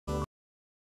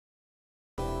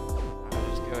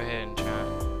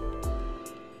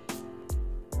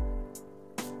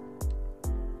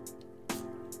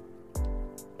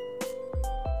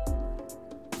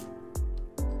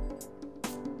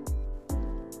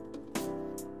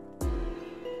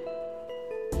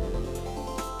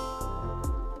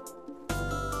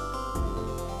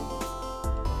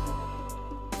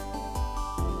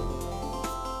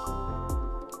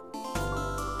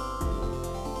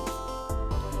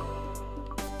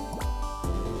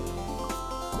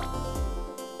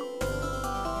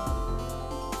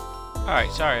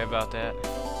Alright, sorry about that.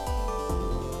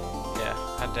 Yeah,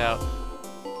 I doubt.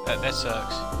 That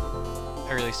sucks.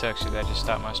 That really sucks that I just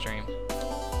stopped my stream.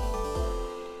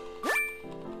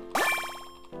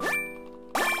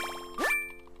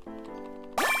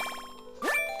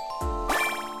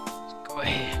 Let's go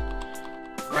ahead.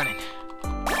 Running.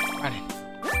 Running.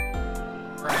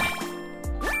 Running.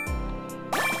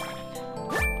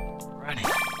 Running.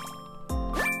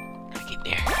 Gotta get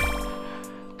there.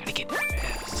 Gotta get there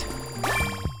fast.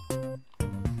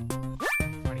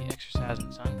 Already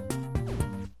exercising, son.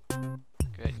 Go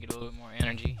ahead and get a little bit more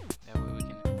energy. That way we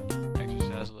can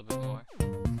exercise a little bit more.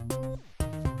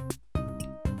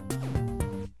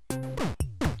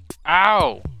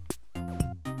 Ow!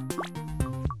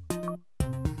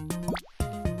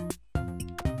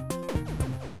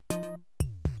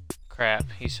 Crap,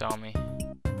 he saw me.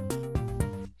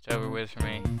 It's over with for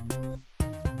me.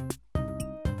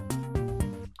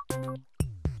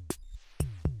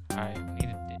 Alright, we need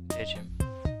to ditch him.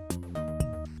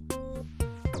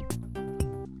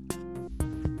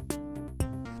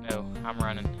 No, I'm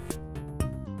running.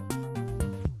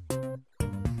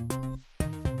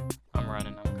 I'm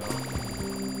running, I'm going.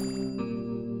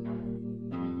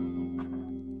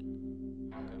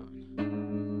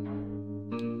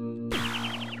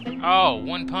 Oh,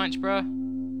 one punch, bruh.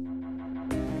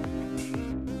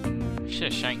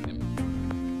 Should've shanked him.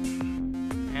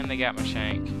 And they got my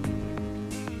shank.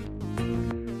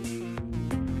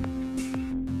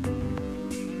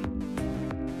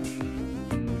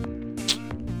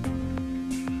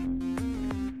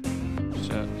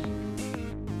 Sucks.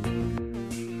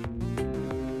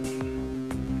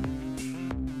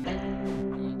 I'm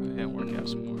gonna go ahead and work out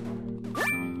some more.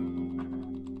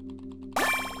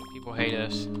 People hate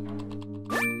us.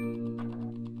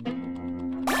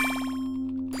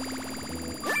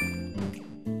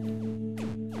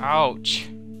 Ouch.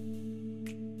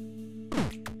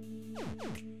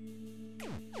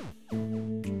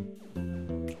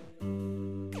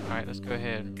 Alright, let's go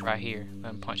ahead right here.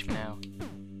 Let him punch me now.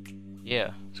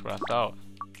 Yeah, that's what I thought.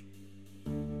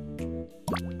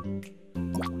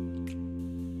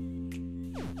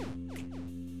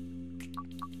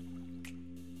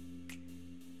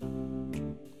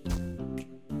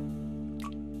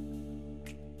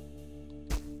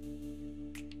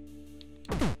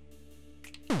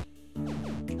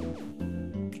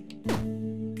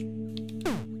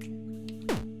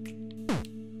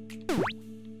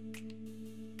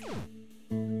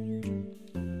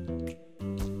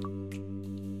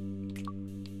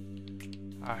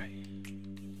 Alright.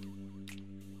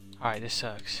 Alright, this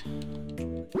sucks.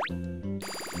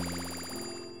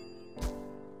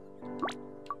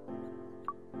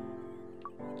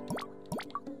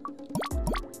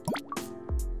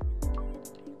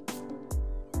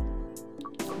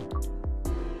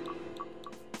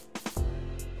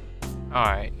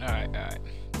 Alright.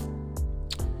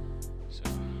 So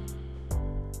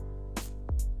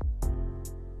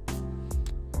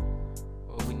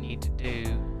what we need to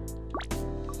do,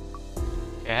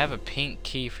 I have a pink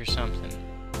key for something.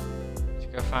 Let's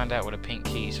go find out what a pink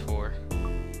key is for.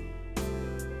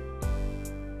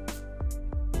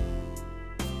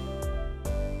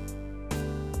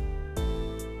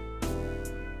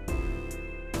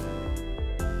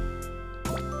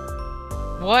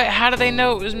 What? How do they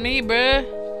know it was me, bruh?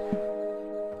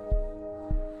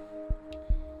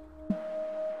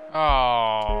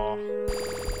 Oh.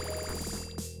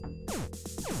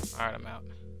 Alright, I'm out.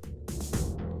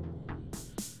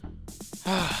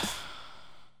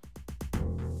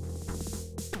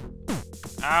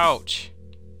 Ouch.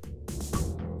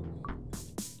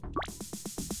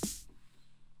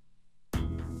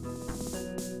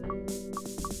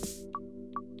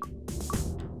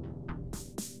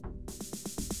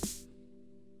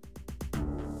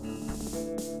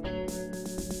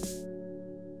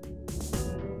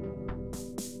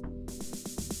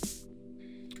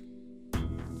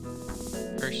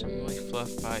 Personally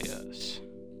fluffed by us.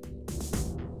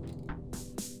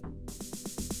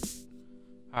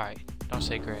 Alright, don't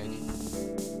say Greg.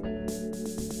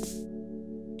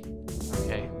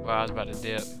 Okay, well I was about to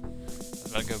dip. I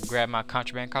was about to go grab my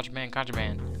contraband,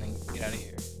 and then get out of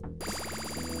here.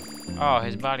 Oh,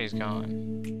 his body's gone.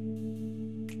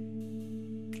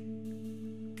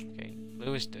 Okay,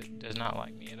 Lewis does not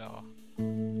like me at all.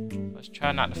 Let's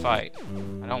try not to fight.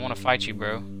 I don't want to fight you,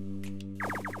 bro.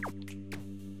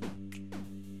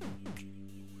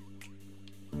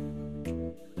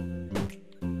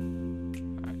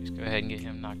 Go ahead and get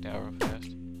him knocked out real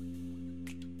fast.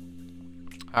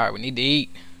 Alright, we need to eat.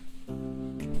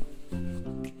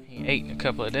 He ain't ate in a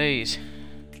couple of days.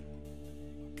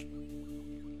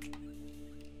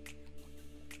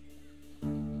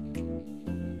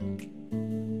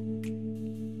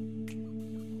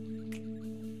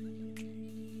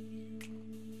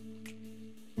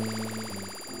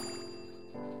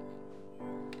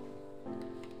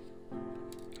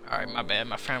 Alright, my bad.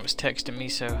 My friend was texting me,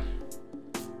 so...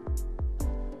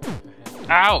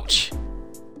 Ouch!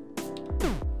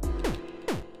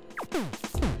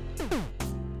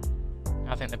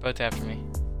 I think they're both after me.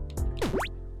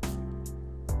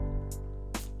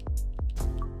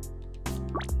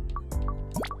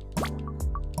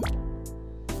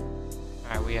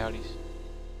 Alright, we outies.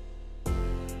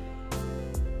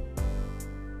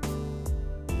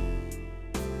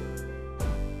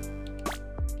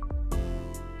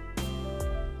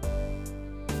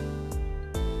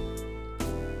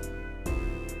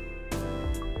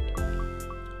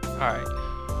 Alright.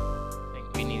 I think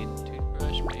we needed a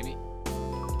toothbrush, maybe.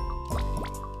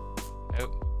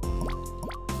 Nope.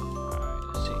 Alright,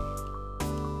 let's see.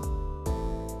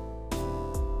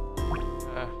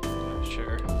 I'm not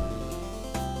sure.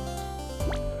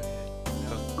 Go ahead.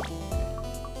 Nope.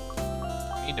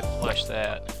 We need to flush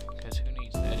that, because who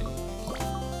needs that anymore?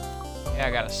 Yeah,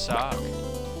 I got a sock.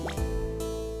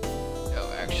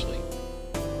 Oh, actually.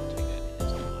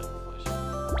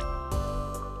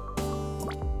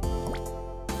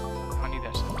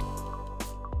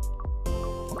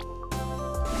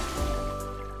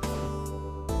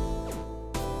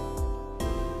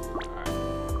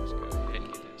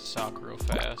 Sock real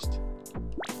fast. And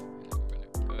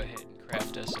then we're gonna go ahead and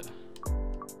craft us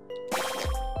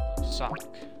a sock.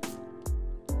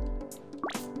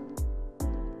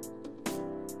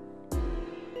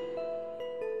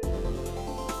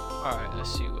 Alright,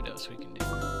 let's see what else we can do.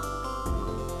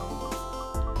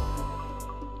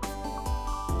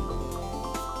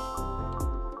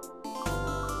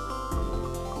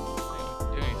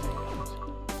 Do anything else.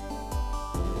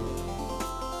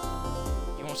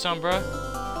 You want some, bruh?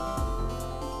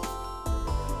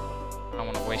 I don't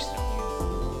want to waste it on you.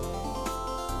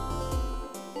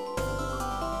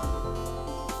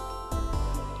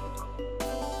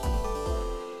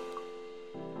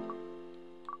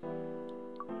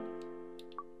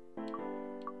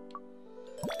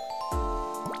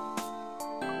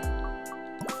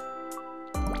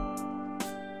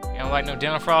 You don't like no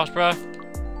dental floss, bruh?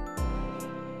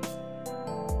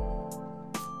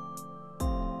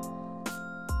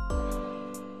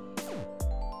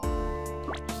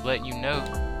 Let you know.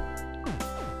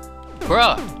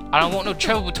 Bruh, I don't want no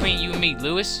trouble between you and me,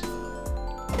 Lewis.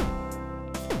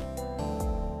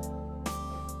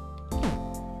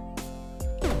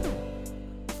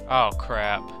 Oh,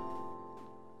 crap.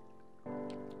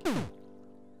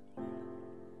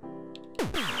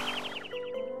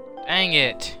 Dang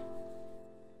it.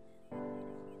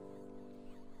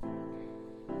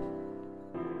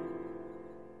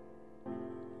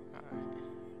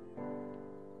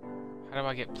 How do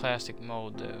I get plastic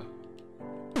mold though?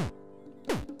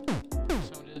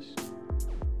 Some of this.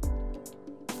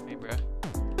 Hey, bruh.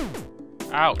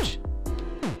 Ouch!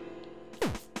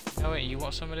 No, wait, you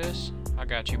want some of this? I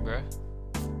got you, bruh.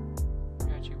 I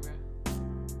got you, bruh.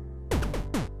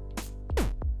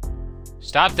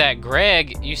 Stop that,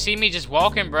 Greg! You see me just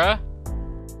walking, bruh?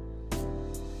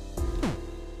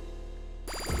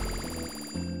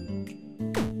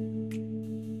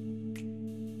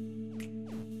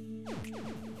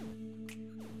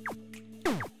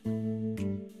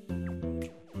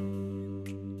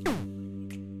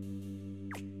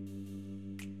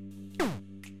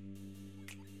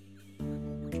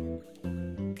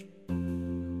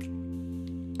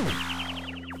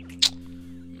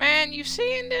 Man, you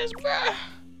seeing this, bruh?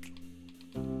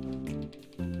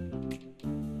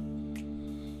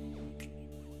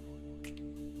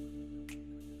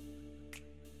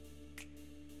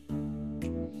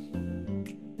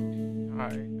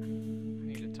 Alright. I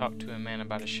need to talk to a man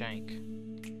about a shank.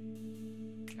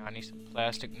 Now I need some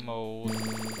plastic mold.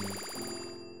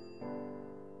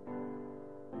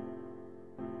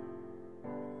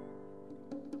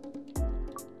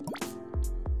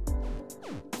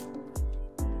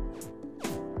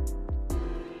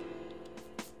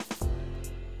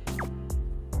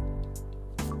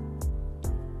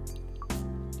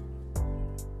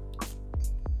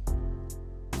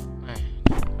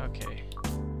 Okay.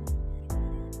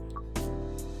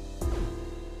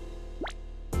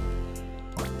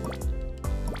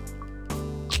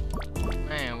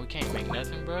 Man, we can't make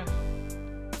nothing, bro.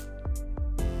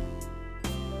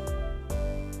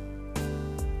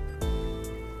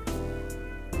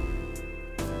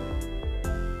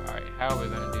 Alright, how are we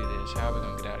gonna do this? How are we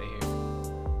gonna get out of here?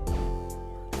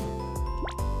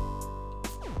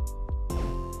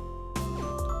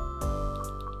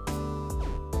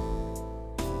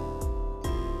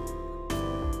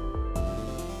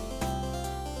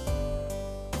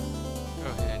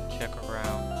 Check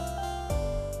around.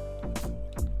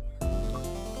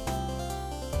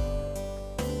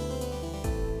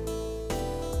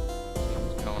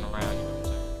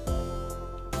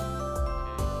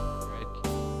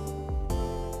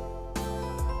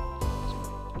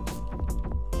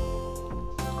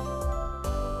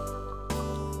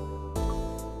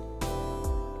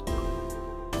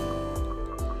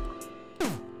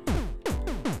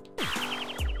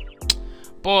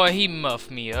 Boy, he muffed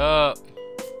me up.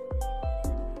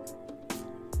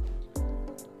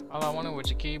 All I wanted was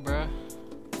your key, bruh.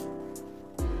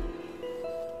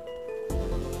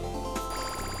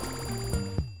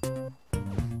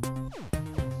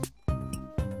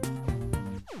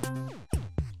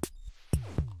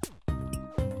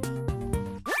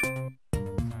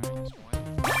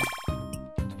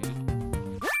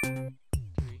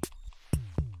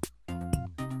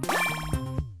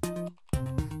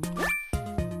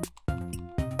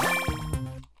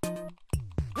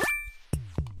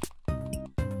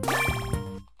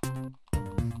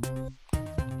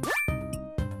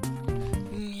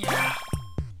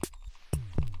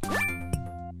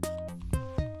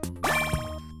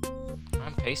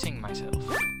 Pacing myself.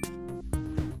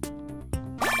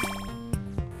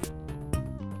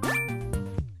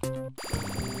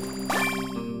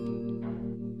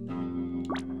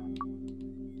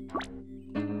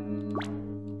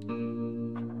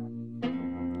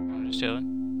 I'm just chilling.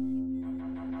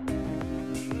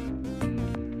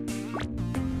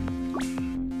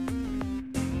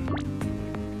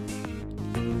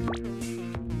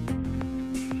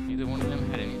 Neither one of them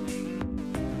had anything.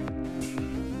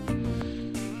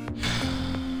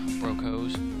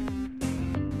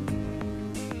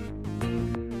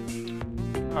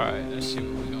 Alright, let's see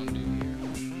what we're gonna do here.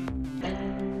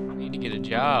 I need to get a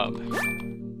job.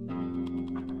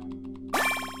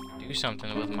 Do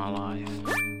something with my life.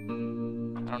 I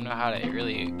don't know how to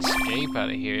really escape out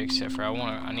of here except for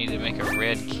I need to make a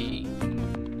red key.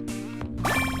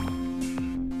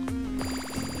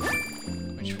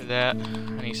 Which for that,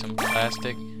 I need some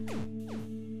plastic.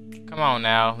 Come on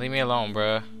now, leave me alone,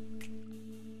 bruh.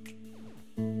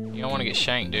 You don't want to get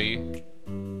shanked, do you?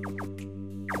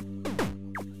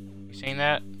 Seen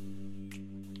that?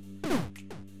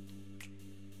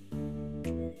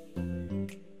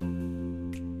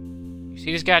 You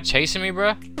see this guy chasing me,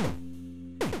 bruh?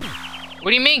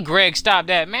 What do you mean, Greg? Stop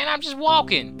that. Man, I'm just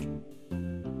walking.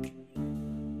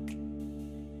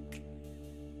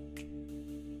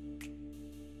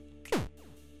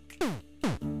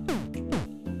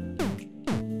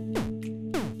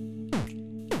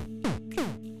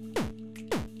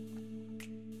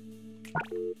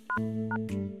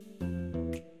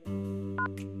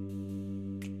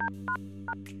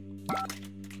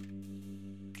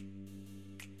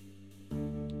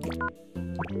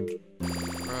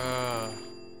 Bruh.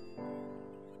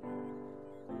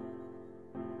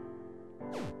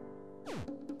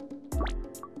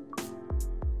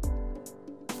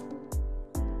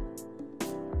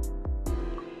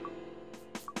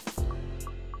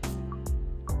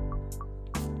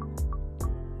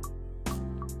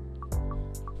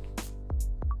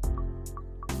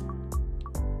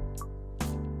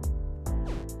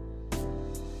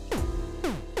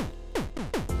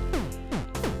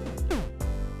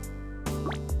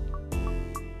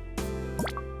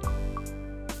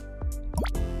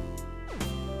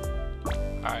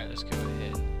 Alright, let's go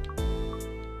ahead.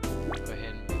 Go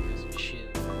ahead and make this shit.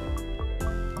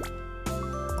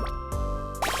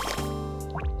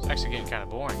 It's actually getting kind of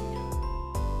boring.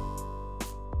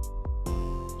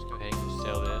 Let's go ahead and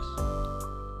sell this.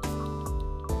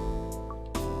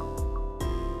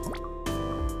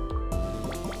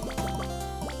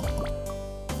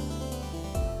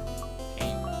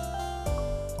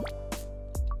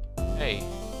 Hey,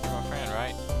 you're my friend,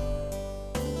 right?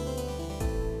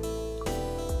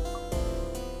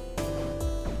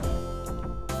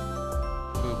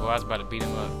 Ooh, boy, I was about to beat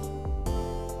him up.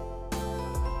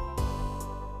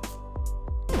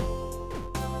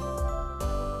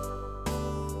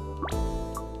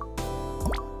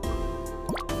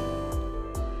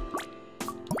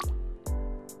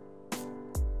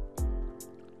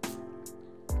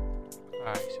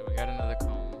 Alright, so we got another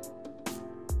comb.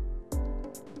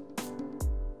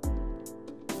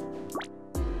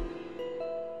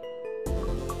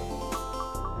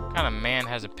 What kind of man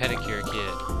has a pedicure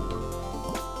kit?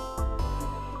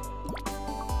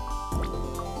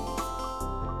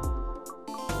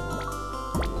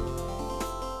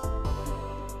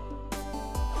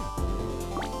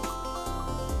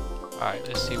 Alright,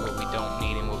 let's see what we don't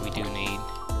need and what we do need.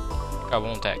 I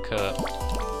want that cup.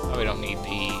 Oh, we don't need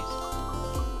these.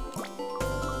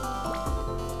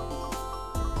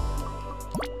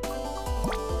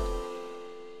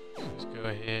 Let's go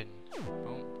ahead and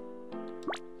boom.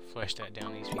 Flush that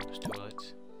down these people's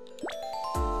toilets.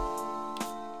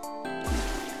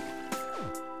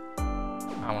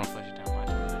 I want to flush it down my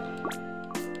toilet.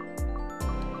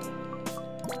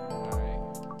 Alright.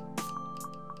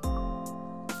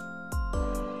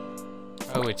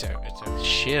 Oh, it's a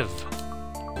shiv.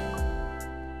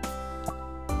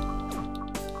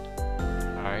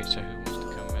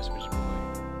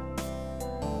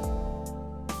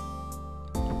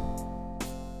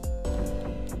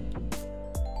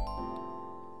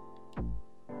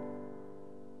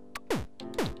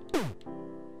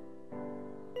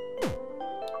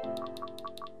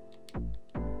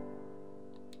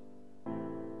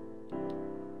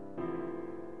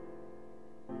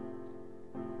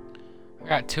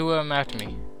 got two of them after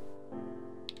me.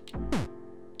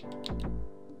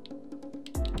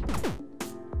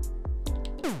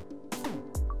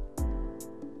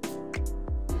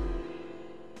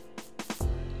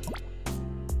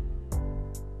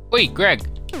 Wait, Greg.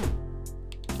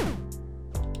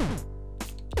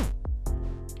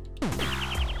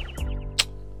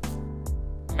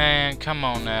 Man, come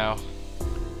on now.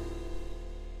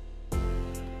 This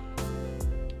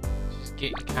is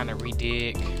getting kind of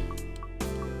ridiculous.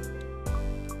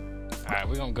 Alright,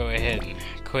 we're gonna go ahead and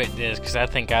quit this because I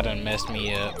think I done messed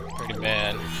me up pretty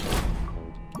bad.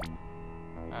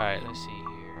 Alright, let's see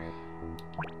here.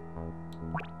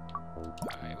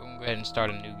 Alright, we're gonna go ahead and start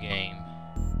a new game.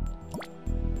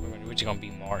 Which is gonna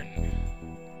be Martin.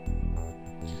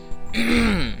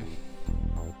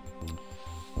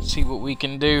 See what we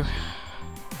can do. I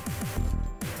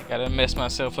think I done messed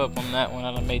myself up on that one.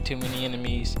 I done made too many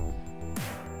enemies.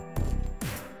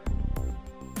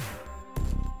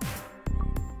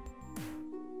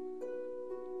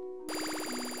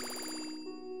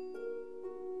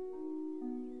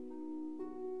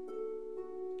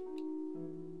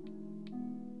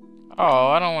 Oh,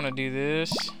 I don't want to do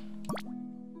this.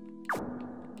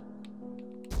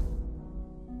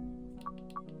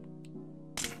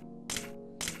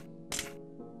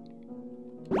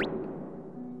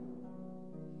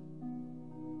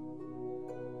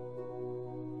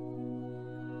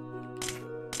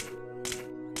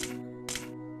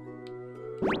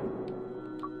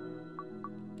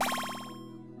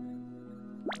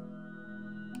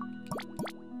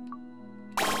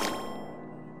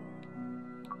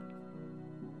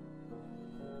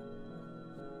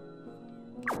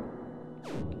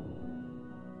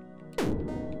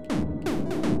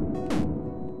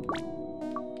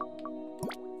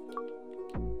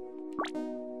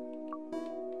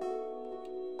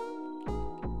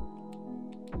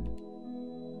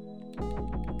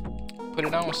 Put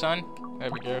it on, son.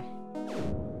 There we go.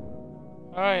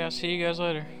 Alright, I'll see you guys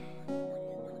later.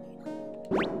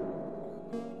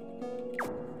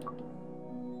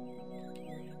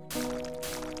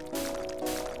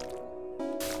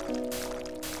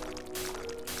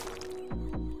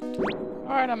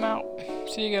 Alright, I'm out.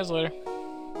 See you guys later.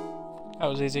 That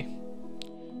was easy.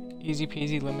 Easy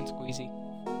peasy lemon squeezy.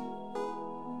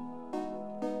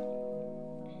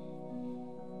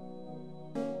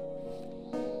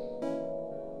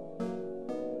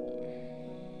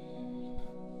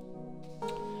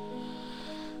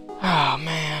 Oh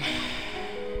man.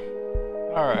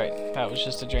 Alright, that was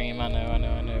just a dream. I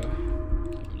know.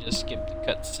 Just skip the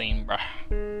cutscene, bruh.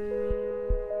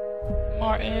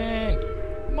 Martin!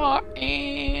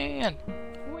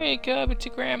 Wake up, it's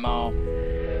your grandma.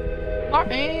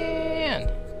 Martin!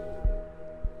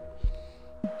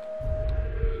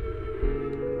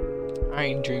 I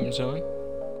ain't dreaming, son.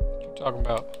 What you talking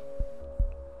about?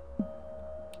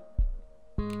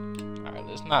 Alright,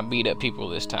 let's not beat up people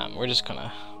this time. We're just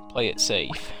gonna play it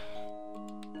safe.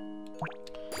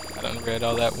 I done read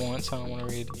all that once. I don't want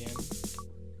to read it again.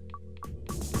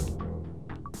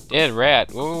 Dead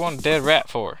rat. What do we want a dead rat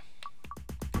for?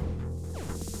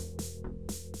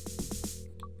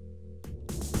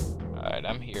 Alright,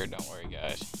 I'm here. Don't worry,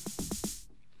 guys.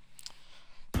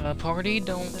 The party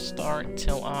don't start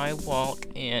till I walk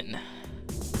in.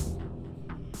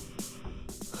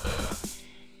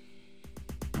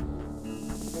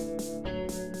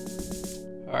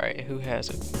 Alright, who has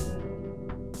it?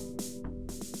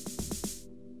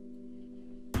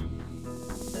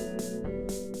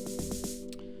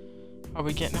 Are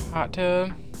we getting a hot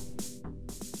tub?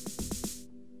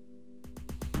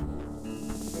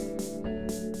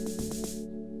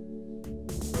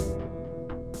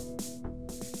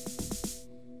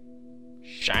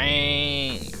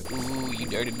 Shank! Ooh, you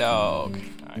dirty dog.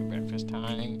 Alright, breakfast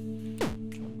time.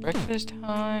 Breakfast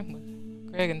time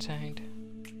with Greg and Saint.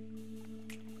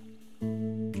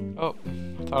 Oh,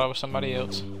 I thought I was somebody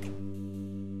else.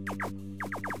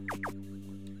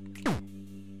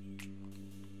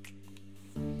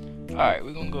 Alright,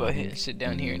 we're gonna go ahead and sit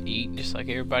down here and eat just like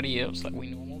everybody else, like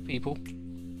we normal people.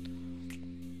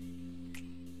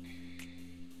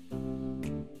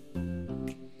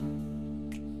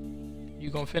 You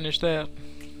gonna finish that?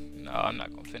 No, I'm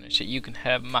not gonna finish it. You can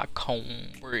have my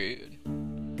cornbread.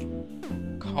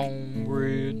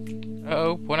 Cornbread.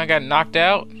 Uh-oh, when I got knocked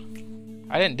out?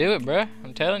 I didn't do it, bruh.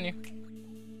 I'm telling you.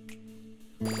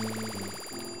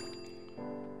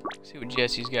 See what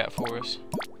Jesse's got for us.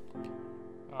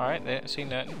 Alright, they didn't see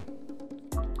nothing.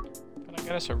 And I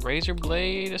got us a razor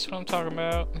blade. That's what I'm talking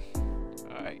about.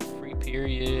 Alright, free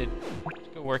period. Let's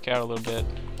go work out a little bit.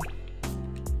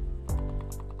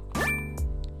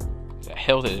 That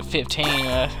health at 15,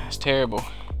 that's terrible.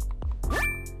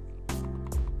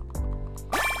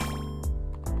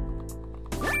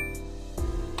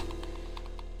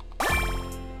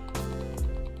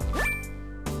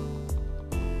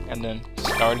 And then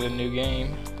started a new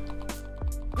game.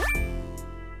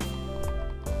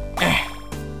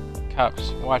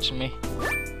 Cops watching me.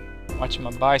 Watching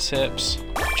my biceps,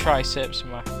 triceps,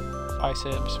 my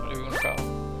biceps, whatever you want to call them.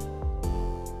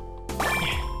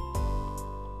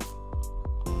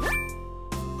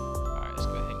 Alright, let's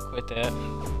go ahead and quit that.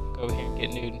 Go over here and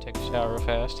get nude and take a shower real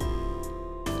fast.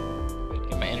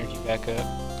 Get my energy back up.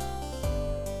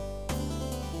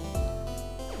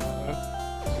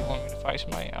 Do you want me to fight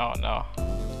somebody? Oh no.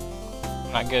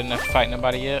 I'm not good enough to fight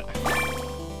nobody yet.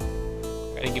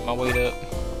 Gotta get my weight up.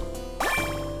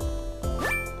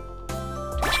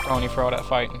 Too scrawny for all that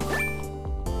fighting.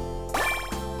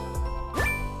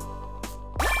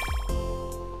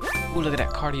 Ooh, look at that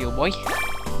cardio, boy.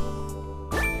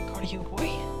 Cardio, boy.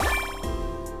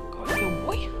 Cardio,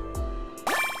 boy.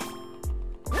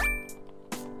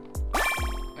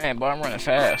 Man, boy, I'm running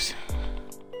fast.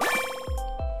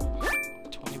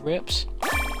 20 reps.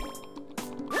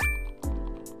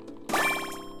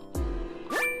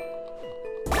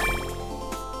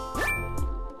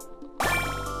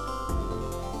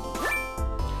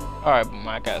 Alright, but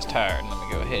my guy's tired. Let me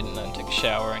go ahead and take a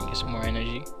shower and get some more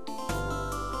energy.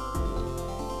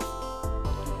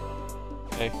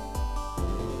 Okay.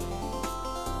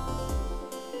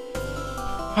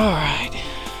 Alright.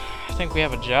 I think we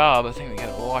have a job. I think we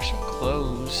gotta wash some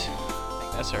clothes. I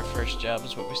think that's our first job,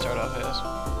 is what we start off as.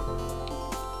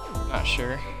 Not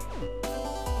sure.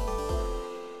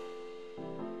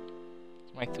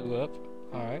 Somebody threw up.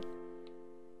 Alright.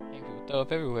 I think people throw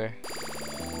up everywhere.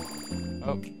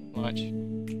 Oh, lunch.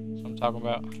 That's what I'm talking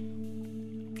about.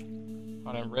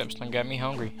 All them reps done got me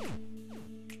hungry.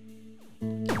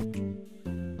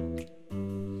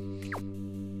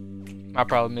 My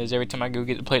problem is every time I go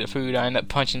get a plate of food, I end up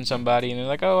punching somebody, and they're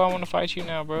like, "Oh, I want to fight you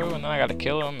now, bro," and then I gotta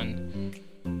kill them, and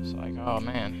it's like, oh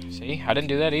man, see, I didn't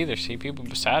do that either. See, people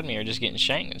beside me are just getting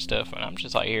shanked and stuff, and I'm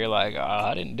just like here, like, oh,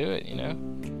 I didn't do it, you know.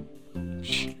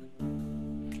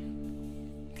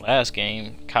 Last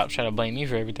game, cops try to blame me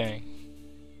for everything.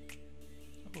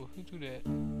 Oh, who do that?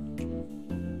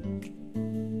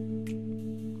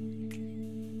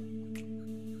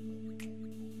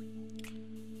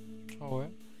 Oh,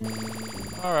 what?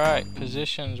 Alright,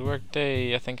 positions,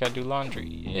 workday. I think I do laundry.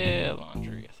 Yeah,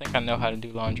 laundry. I think I know how to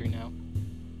do laundry now.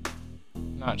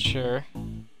 Not sure,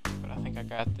 but I think I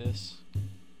got this.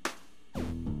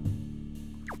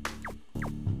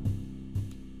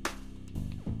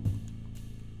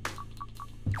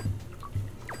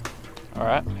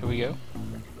 Alright, here we go.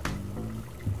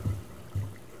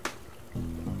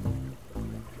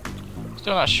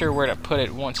 Still not sure where to put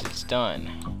it once it's done.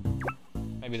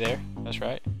 Maybe there, that's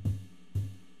right.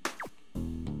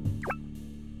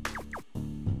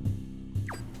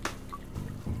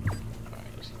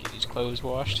 Alright, let's get these clothes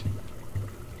washed.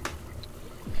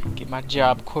 Get my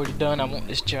job quota done. I want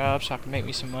this job so I can make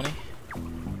me some money.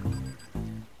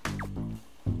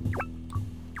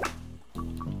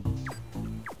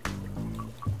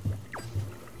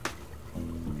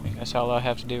 That's all I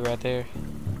have to do right there.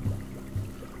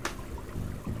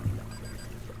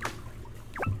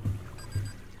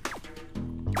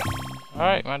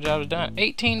 Alright, my job is done.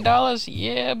 $18?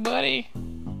 Yeah, buddy.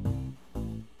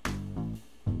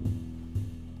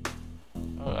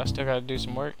 Oh, I still gotta do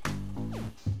some work.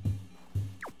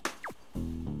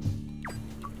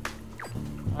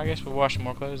 I guess we'll wash some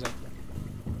more clothes then.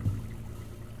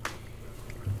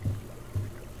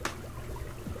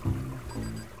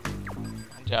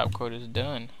 Job quota is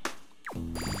done.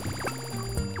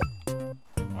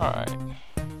 Alright.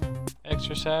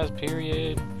 Exercise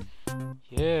period.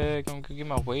 Yeah, gonna go get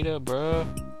my weight up, bruh.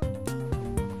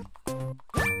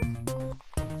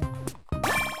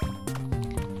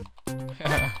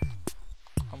 I'm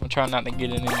gonna try not to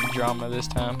get in any drama this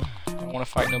time. I don't wanna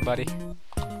fight nobody.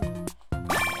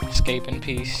 Escape in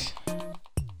peace.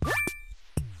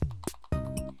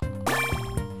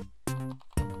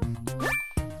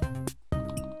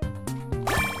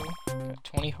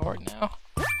 20 heart now.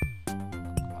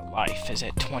 My life is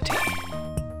at 20.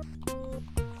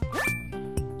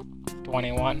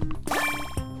 21.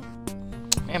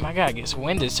 Man, my guy gets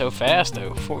winded so fast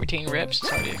though. 14 reps,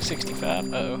 it's already at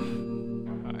 65. Uh-oh.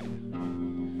 Alright.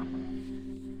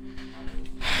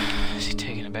 Is he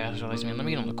taking a bath? Man, let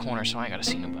me get on the corner so I ain't gotta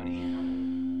see nobody.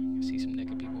 I see some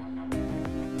naked people.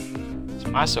 It's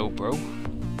my soap, bro.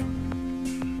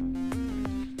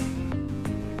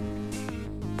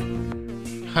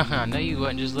 I know you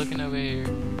wasn't just looking over here.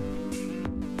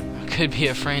 could be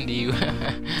a friend to you.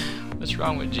 What's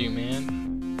wrong with you, man?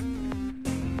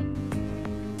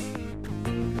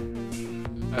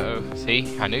 Uh-oh.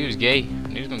 See? I knew he was gay. I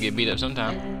knew he was gonna get beat up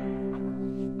sometime.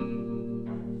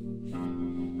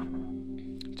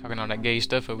 Talking all that gay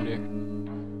stuff over there.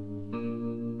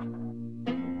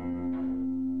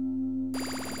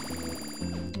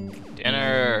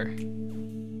 Dinner!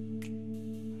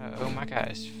 Oh, my guy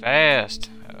is fast.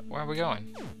 Where are we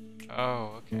going?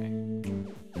 Oh, okay.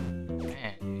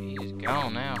 Man, he's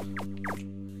gone now.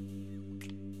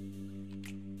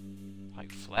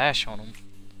 Like flash on him.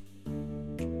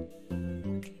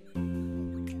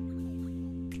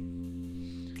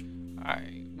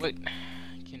 Alright, what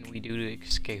can we do to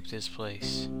escape this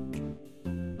place?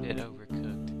 Bit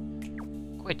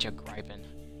overcooked. Quit your griping.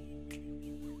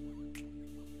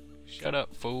 Shut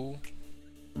up, fool.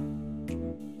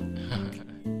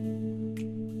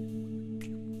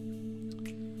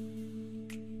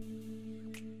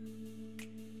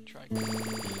 Try.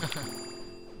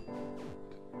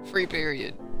 Free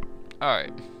period.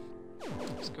 Alright.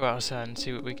 Let's go outside and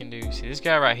see what we can do. See, this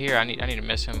guy right here, I need to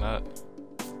mess him up.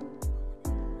 I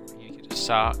need to get a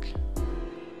sock.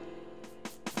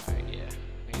 Alright, yeah.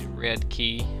 We need a red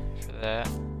key for that.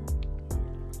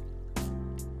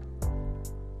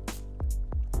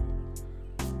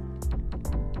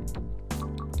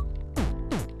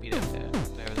 Beat up that.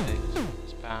 Whatever that is.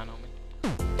 Spying on me.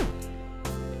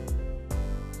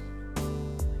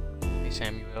 Hey,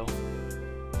 Samuel.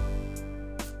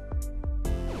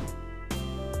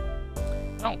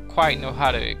 I don't quite know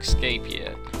how to escape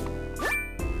yet.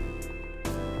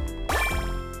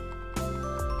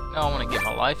 Now I want to get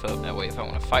my life up. That way if I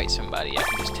want to fight somebody, I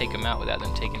can just take them out without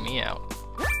them taking me out.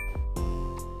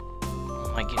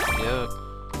 I might get beat up.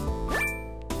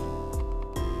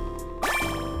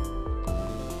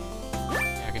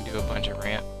 I can do a bunch of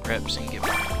reps and get my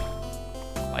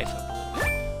life up a little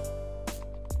bit.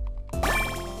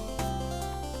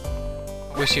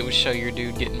 I wish it would show your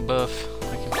dude getting buff.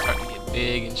 Like him starting to get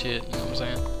big and shit, you know what I'm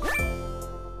saying?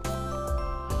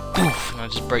 Poof! And I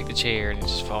just break the chair and it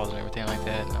just falls and everything like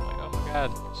that. And I'm like, oh my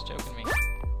god, it's joking me.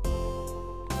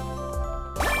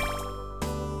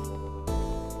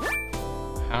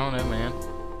 I don't know, man.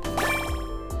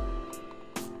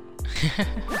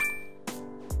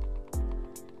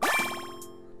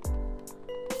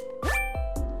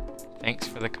 Thanks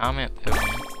for the comment, though,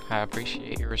 man. I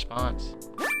appreciate your response.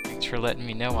 Thanks for letting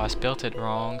me know I spelt it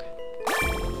wrong.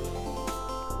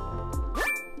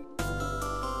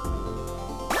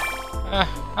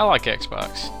 I like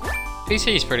Xbox.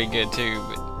 PC's pretty good too,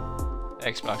 but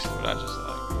Xbox is what I just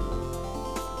like.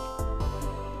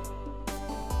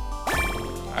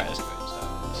 Alright, let's go ahead and stop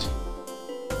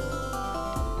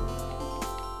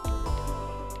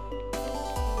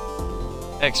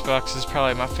this. Xbox is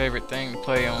probably my favorite thing to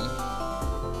play on.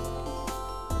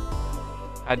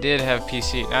 I did have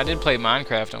PC. I did play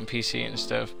Minecraft on PC and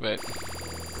stuff, but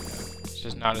it's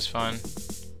just not as fun.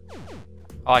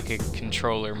 I like a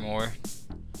controller more.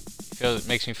 It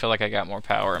makes me feel like I got more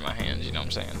power in my hands, you know what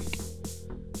I'm saying?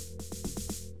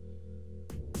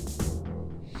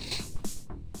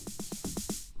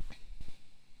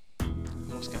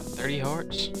 Almost got 30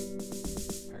 hearts.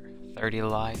 Or 30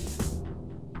 life.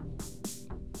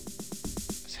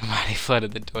 Somebody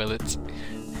flooded the toilets.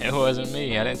 It wasn't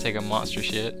me. I didn't take a monster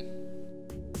shit.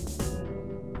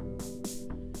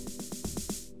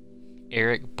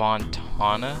 Eric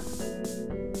Bontana.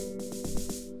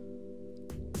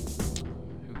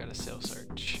 Who got a cell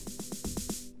search?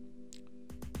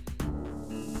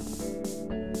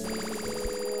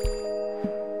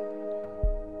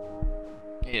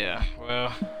 Yeah,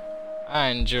 well, I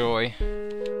enjoy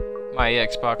my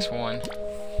Xbox One.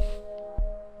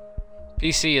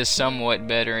 PC is somewhat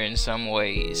better in some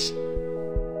ways.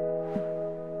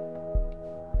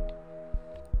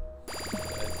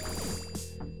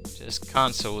 Just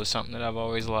console is something that I've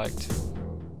always liked.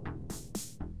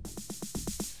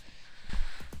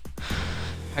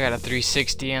 I got a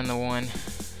 360 on the one.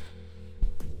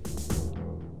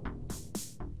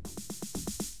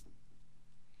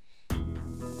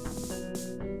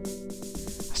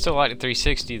 I still like the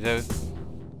 360 though.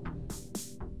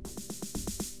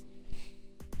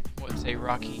 What's a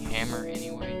Rocky Hammer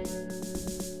anyway?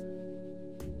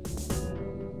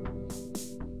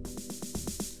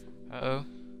 Uh-oh.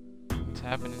 What's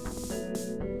happening?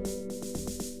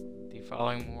 The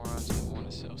following morons have won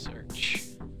a cell search.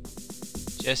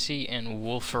 Jesse and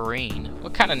Wolverine.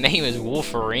 What kind of name is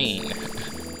Wolverine?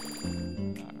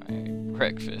 Alright,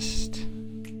 breakfast.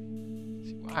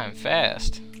 See why I'm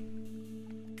fast.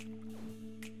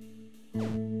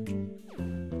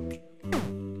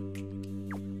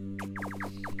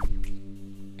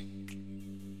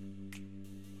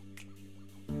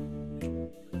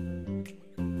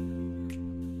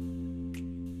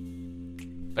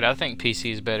 But I think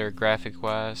PC is better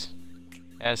graphic-wise.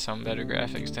 It has some better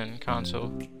graphics than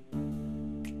console.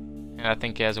 And I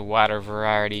think it has a wider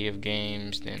variety of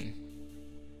games than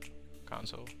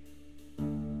console.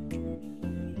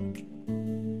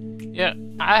 Yeah,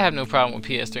 I have no problem with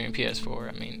PS3 and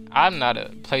PS4. I mean, I'm not a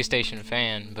PlayStation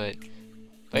fan, but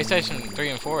PlayStation 3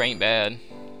 and 4 ain't bad.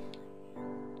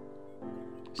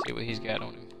 Let's see what he's got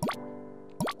on him.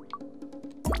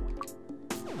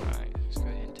 Alright, let's go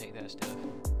ahead and take that stuff.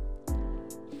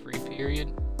 Free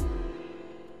period.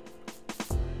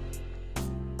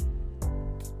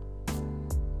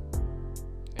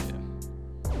 Yeah.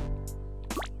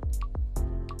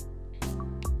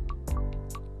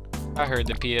 I heard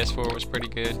the PS4 was pretty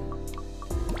good.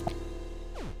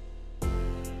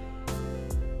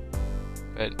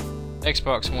 But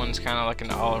Xbox One's kind of like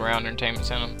an all-around entertainment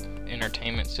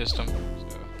system,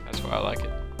 so that's why I like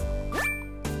it.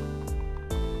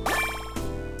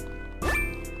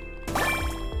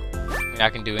 I mean, I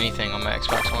can do anything on my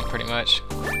Xbox One pretty much.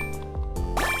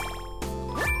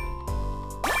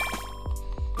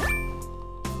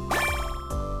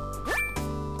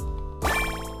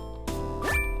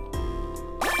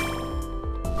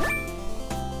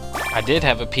 I did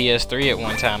have a PS3 at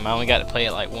one time. I only got to play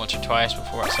it like once or twice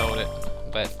before I sold it.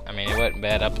 But, I mean, it wasn't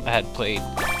bad. I had played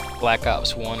Black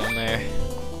Ops 1 on there.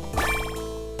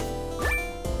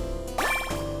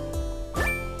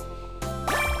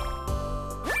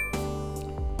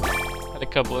 Had a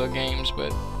couple of games,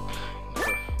 but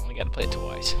only got to play it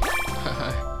twice.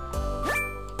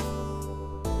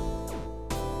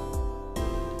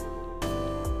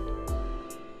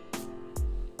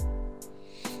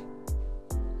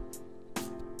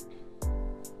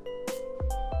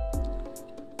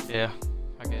 Yeah,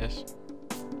 I guess.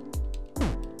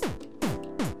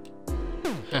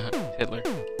 Hitler.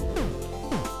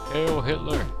 Hail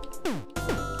Hitler.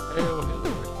 Hail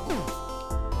Hitler.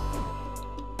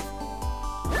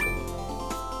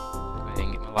 Go ahead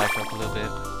and get my life up a little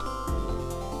bit.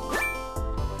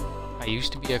 I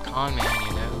used to be a con man,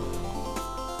 you know.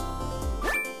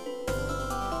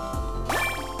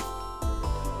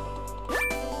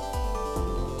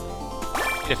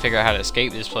 Need to figure out how to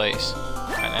escape this place.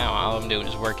 Right now, all I'm doing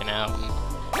is working out and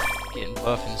getting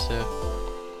buff and stuff.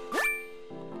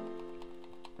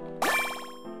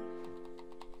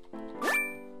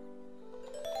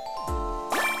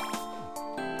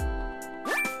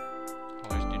 Oh,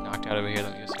 there's a dude knocked out over here.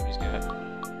 Let me go see what he's got.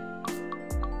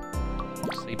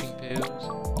 Sleeping pills.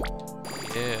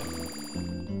 Yeah.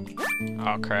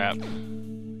 Oh, crap.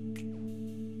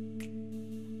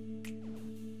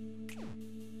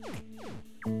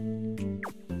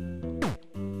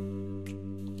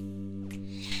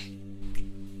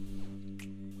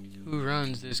 Who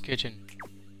runs this kitchen?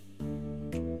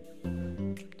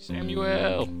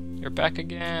 Samuel, you're back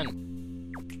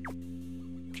again.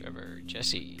 Trevor,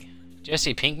 Jesse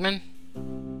Pinkman?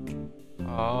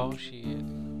 Oh shit.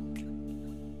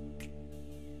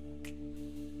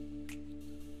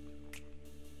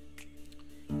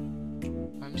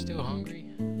 I'm still hungry.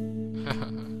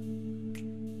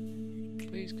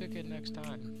 Please cook it next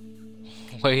time.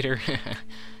 Waiter,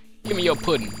 give me your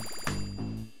pudding.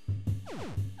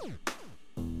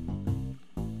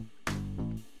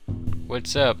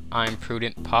 What's up? I'm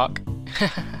Prudent Pock.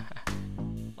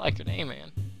 Like your name,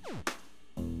 man.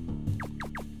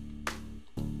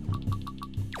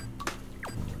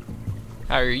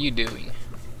 How are you doing?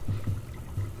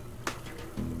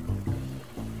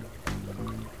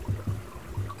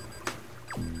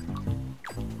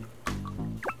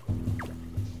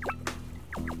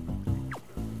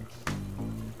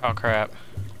 Oh crap.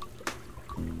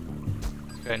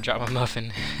 Let's go ahead and drop my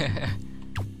muffin.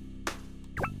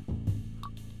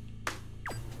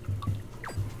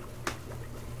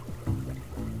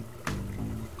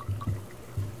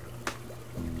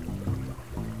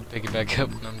 Pick it back up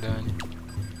when I'm done.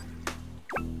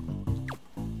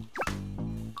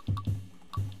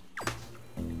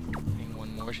 I think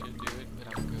one more should do it, but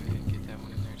I'm gonna go ahead and get that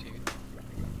one in there too.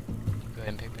 Go ahead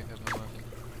and pick back up my muffin.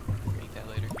 Eat that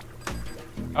later.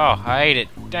 Oh, I ate it.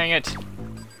 Dang it.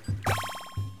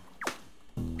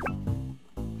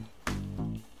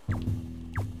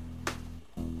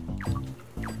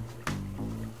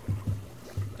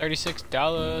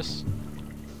 $36.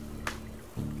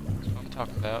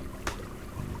 Talking about.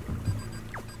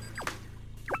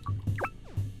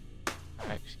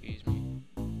 Alright, excuse me.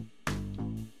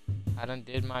 I done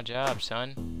did my job,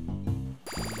 son.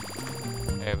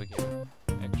 There we go.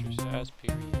 Exercise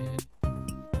period.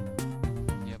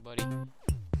 Yeah, buddy. Go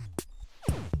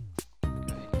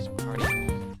ahead and get some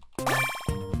cardio.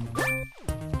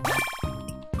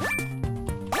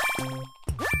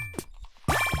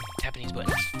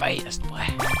 fast, boy.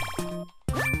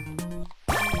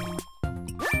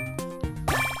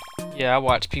 Yeah, I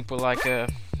watch people like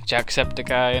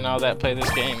Jacksepticeye and all that play this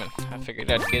game, and I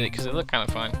figured I'd get it because it looked kind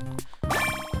of fun.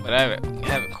 But I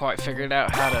haven't quite figured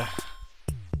out how to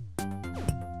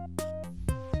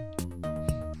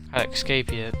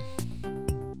escape yet.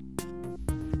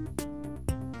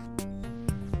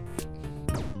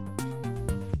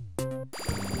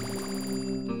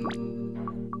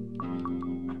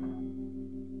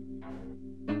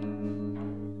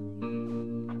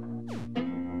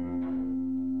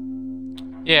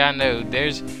 Yeah, I know.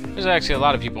 There's actually a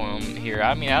lot of people on here.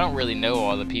 I mean, I don't really know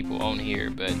all the people on here,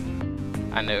 but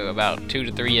I know about 2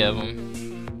 to 3 of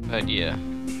them. But yeah,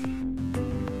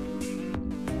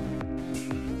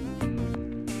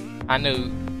 I know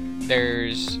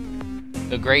there's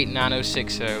the Great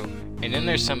 9060, and then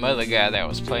there's some other guy that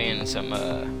was playing some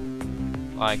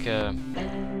like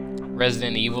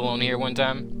Resident Evil on here one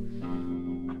time.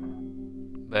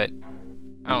 But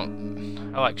I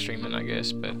like streaming, I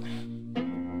guess, but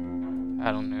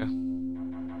I don't know.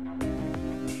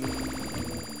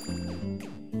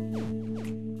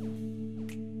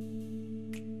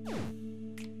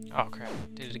 Oh crap,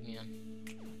 did it again.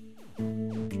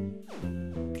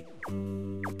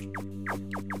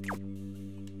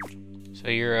 So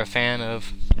you're a fan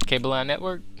of Cable Line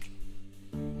Network?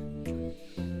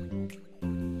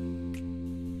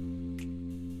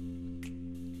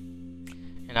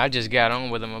 And I just got on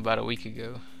with them about a week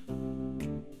ago.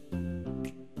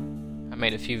 I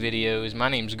made a few videos. My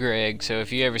name's Greg, so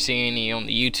if you ever see any on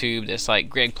the YouTube that's like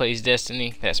Greg Plays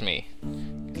Destiny, that's me.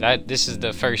 This is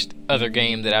the first other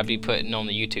game that I'll be putting on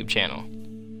the YouTube channel.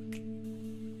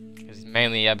 Because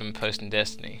mainly I've been posting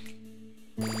Destiny.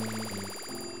 Because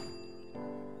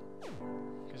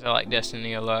I like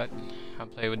Destiny a lot. I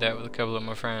play with that with a couple of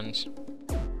my friends.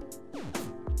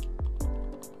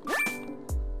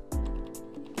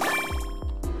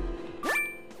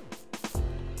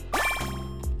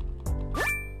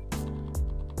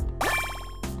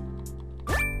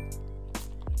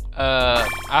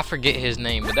 I forget his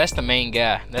name, but that's the main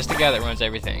guy. That's the guy that runs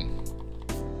everything.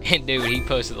 And dude, he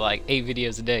posted like 8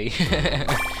 videos a day.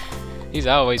 He's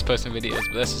always posting videos,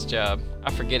 but that's his job.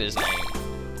 I forget his name.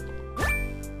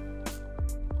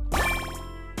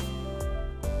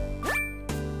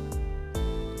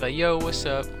 But yo, what's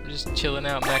up? I'm just chilling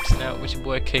out, maxing out with your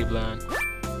boy K-Blind.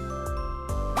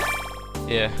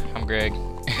 Yeah, I'm Greg.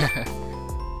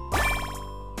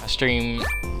 I stream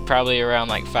probably around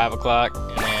like 5 o'clock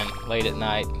and then late at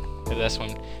night, because that's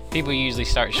when people usually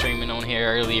start streaming on here.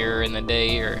 Earlier in the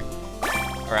day or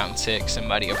around 6,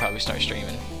 somebody will probably start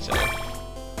streaming, so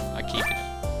I keep it.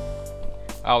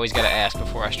 I always gotta ask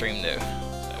before I stream though,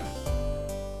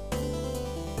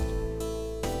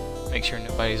 so make sure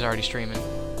nobody's already streaming.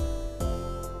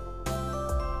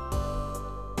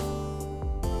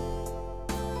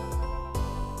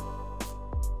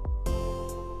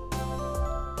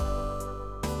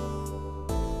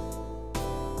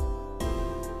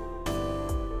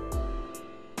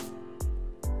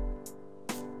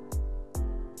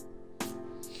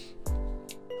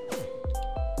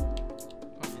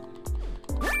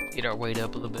 Get our weight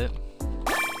up a little bit.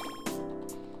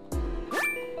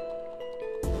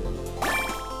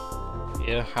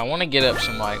 Yeah, I want to get up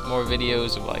some like more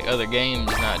videos of like other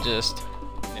games, not just,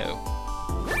 you know,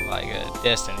 like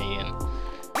Destiny. And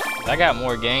I got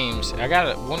more games. I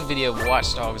got one video of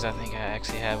Watch Dogs I think I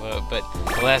actually have up, but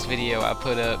the last video I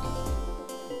put up,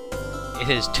 it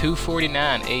is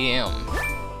 2:49 a.m.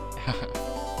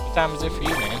 What time is it for you,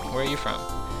 man? Where are you from?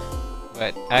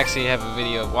 But I actually have a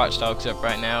video of Watch Dogs up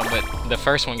right now, but the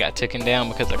first one got taken down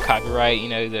because of copyright. You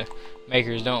know, the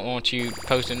makers don't want you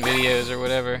posting videos or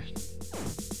whatever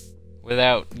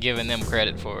without giving them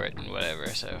credit for it and whatever,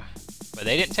 so. But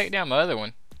they didn't take down my other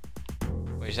one,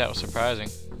 which that was surprising.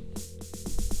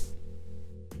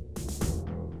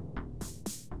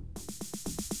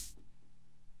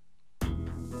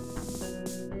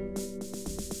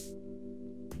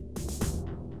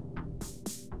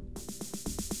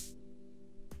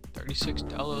 $36.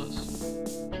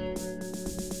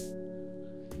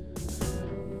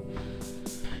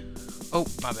 Oh,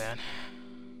 my bad.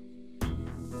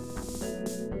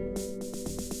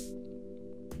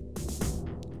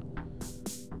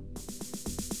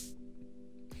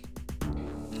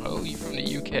 Oh, you from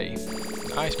the UK.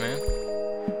 Nice, man.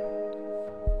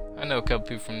 I know a couple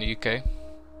people from the UK.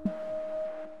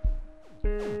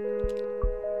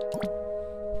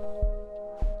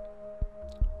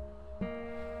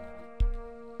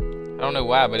 I don't know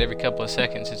why, but every couple of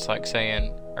seconds it's like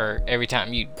saying, or every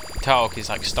time you talk it's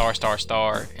like star star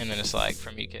star, and then it's like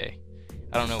from UK.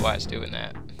 I don't know why it's doing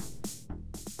that.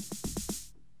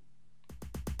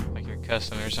 Like you're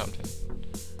cussing or something.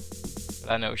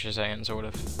 But I know what you're saying, sort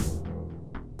of.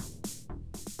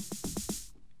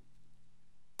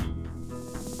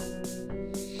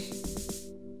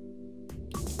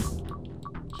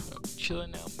 So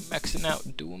chilling out, maxing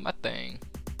out, doing my thing.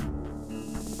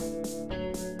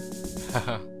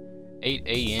 8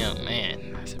 a.m.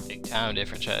 Man, that's a big time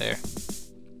difference right there.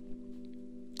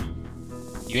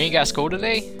 You ain't got school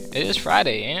today? It is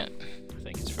Friday, ain't it? I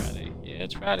think it's Friday. Yeah,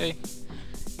 it's Friday.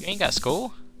 You ain't got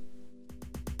school?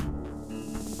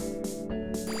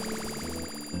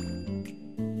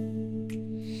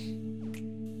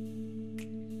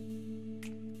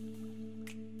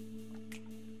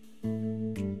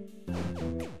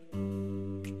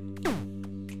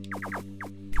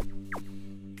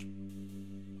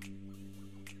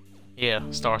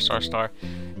 Yeah, star.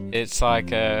 It's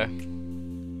like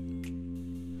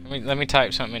let me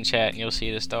type something in chat and you'll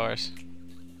see the stars.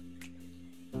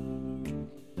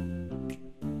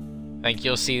 Like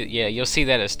you'll see, yeah, you'll see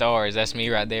that as stars. That's me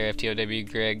right there,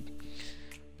 FTOW Greg.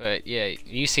 But yeah,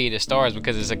 you see the stars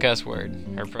because it's a cuss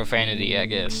word or profanity, I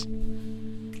guess.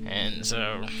 And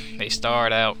so they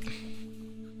starred out.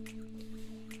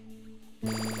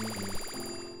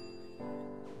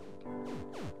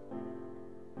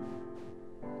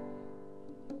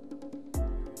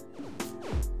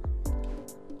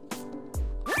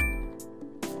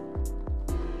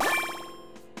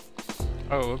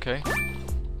 Oh, okay.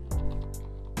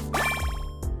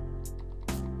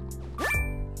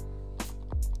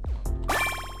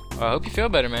 Well, I hope you feel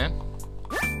better, man.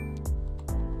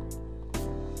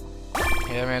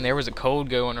 Yeah, man, there was a cold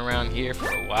going around here for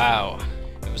a while.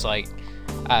 It was like,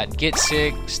 I'd get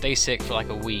sick, stay sick for like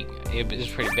a week. It was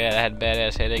pretty bad. I had a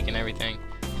badass headache and everything.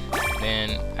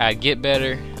 Then I'd get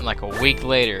better, and like a week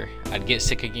later, I'd get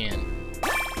sick again.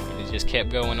 And it just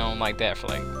kept going on like that for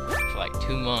like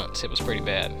 2 months. It was pretty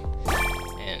bad.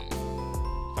 And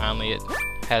finally it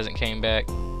hasn't came back.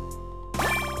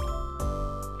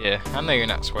 Yeah, I know you're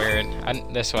not swearing.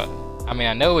 That's what I mean.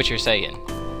 I know what you're saying,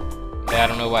 but I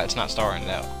don't know why it's not starring it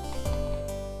out.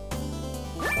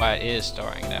 Why it is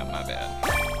starring it out? My bad.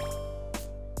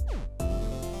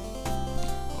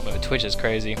 Oh no, Twitch is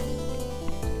crazy.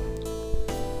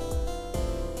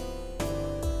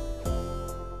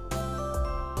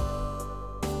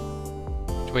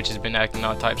 Twitch has been acting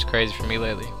all types of crazy for me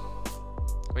lately,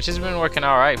 which has been working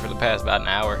alright for the past about an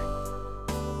hour.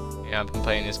 You know, I've been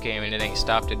playing this game and it ain't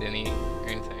stopped at anything.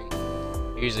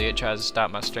 Usually it tries to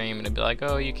stop my stream and it'd be like,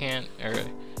 oh, you can't, or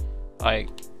like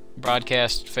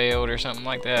broadcast failed or something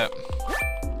like that.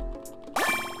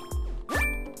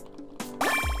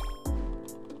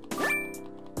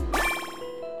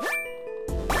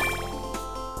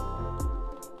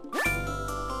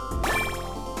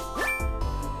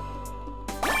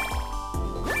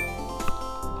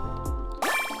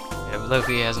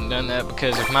 Luckily hasn't done that,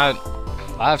 because if my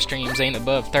live streams ain't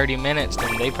above 30 minutes,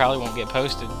 then they probably won't get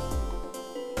posted.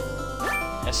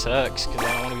 That sucks, because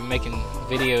I don't want to be making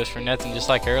videos for nothing. Just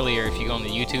like earlier, if you go on the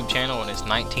YouTube channel and it's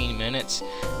 19 minutes,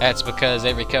 that's because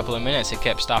every couple of minutes it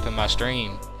kept stopping my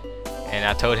stream. And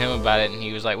I told him about it, and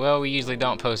he was like, well, we usually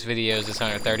don't post videos that's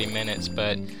under 30 minutes,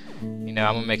 but, you know,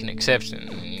 I'm going to make an exception.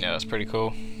 And, you know, it's pretty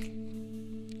cool.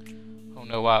 I don't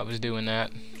know why it was doing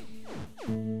that.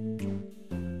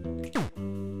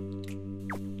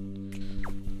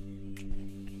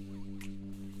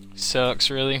 Sucks,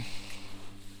 really.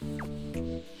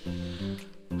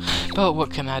 But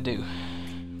what can I do?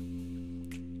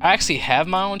 I actually have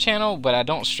my own channel, but I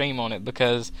don't stream on it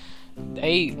because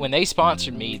when they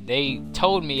sponsored me, they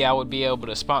told me I would be able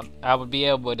to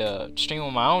stream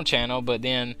on my own channel, but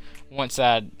then once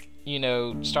I, you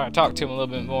know, started talking to them a little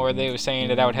bit more, they were saying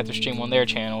that I would have to stream on their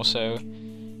channel. So,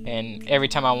 and every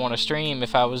time I want to stream,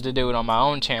 if I was to do it on my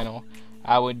own channel,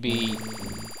 I would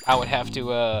have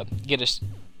to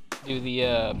do the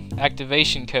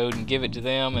activation code and give it to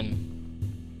them, and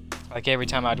like every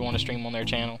time I'd want to stream on their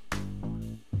channel.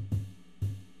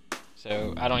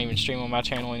 So I don't even stream on my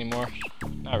channel anymore.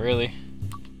 Not really.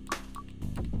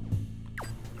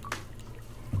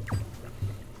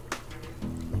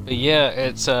 But yeah,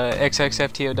 it's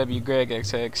XXFTOW Greg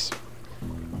XX.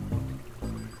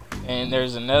 And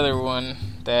there's another one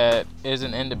that is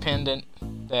an independent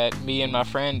that me and my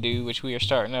friend do, which we are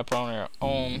starting up on our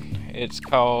own. It's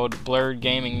called Blurred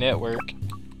Gaming Network.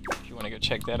 If you want to go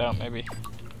check that out, maybe.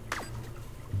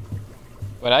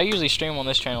 But I usually stream on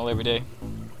this channel every day.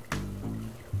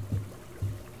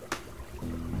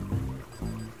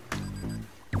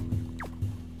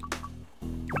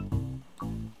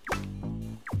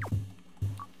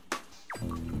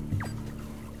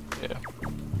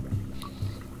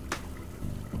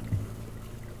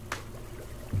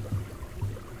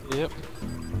 Yep.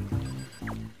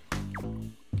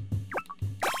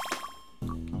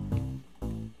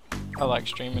 I like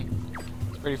streaming.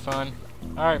 It's pretty fun.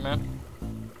 Alright, man.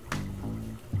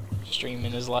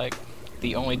 Streaming is like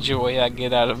the only joy I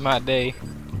get out of my day.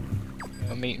 You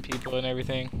know, meeting people and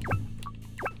everything.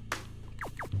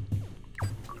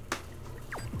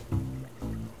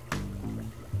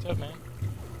 What's up, man?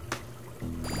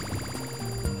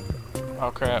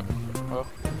 Oh crap. Well,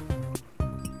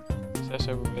 that's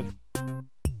over with.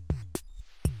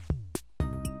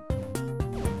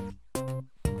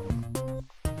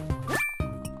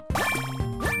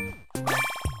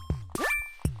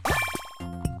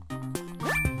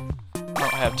 I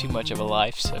don't have too much of a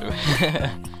life, so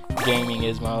gaming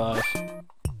is my life.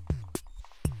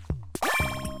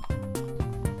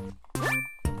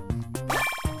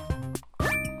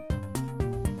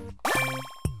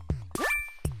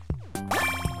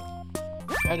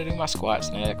 Gotta do my squats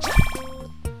next.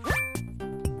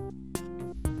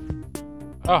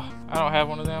 Oh, I don't have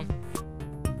one of them.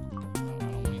 I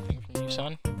don't want anything from you,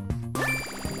 son.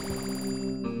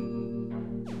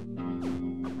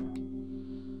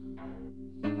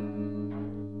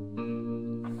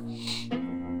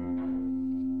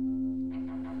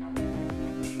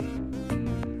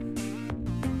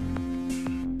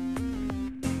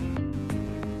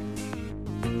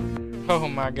 Oh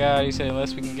my god, he said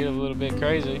unless we can get a little bit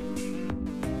crazy.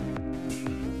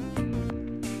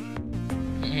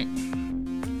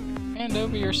 Hand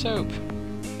over your soap.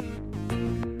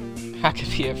 I could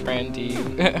be a friend to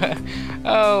you.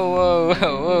 Oh, whoa,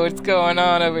 whoa, whoa, what's going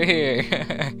on over here?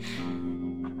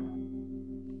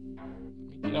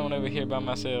 Get on over here by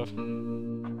myself.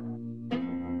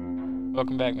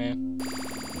 Welcome back, man.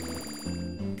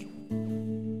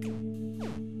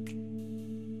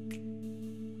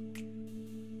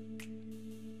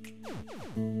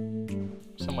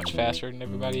 So much faster than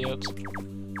everybody else.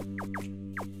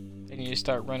 They need to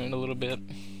start running a little bit.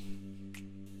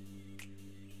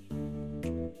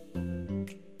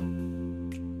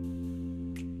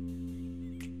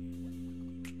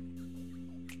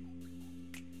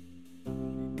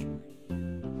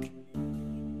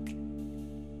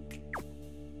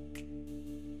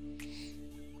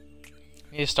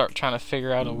 I need to start trying to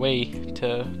figure out a way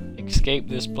to escape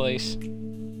this place.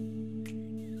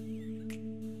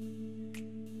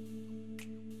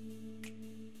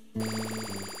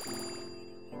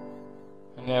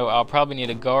 I know I'll probably need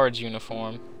a guard's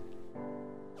uniform.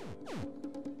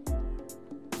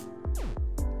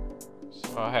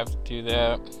 So I'll have to do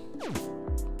that.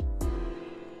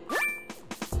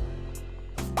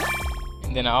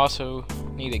 And then I also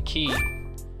need a key.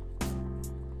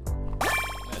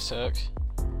 That sucks.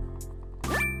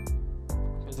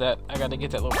 Cause that I gotta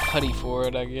get that little putty for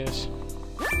it, I guess.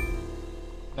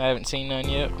 I haven't seen none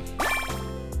yet.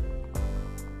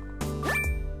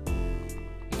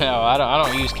 No, I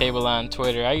don't use Cable Line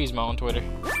Twitter. I use my own Twitter.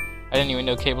 I didn't even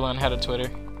know Cable Line had a Twitter.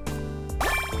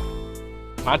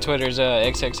 My Twitter's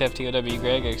XXFTOW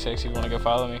Greg XX if you want to go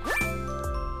follow me.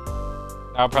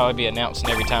 I'll probably be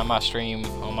announcing every time I stream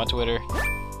on my Twitter.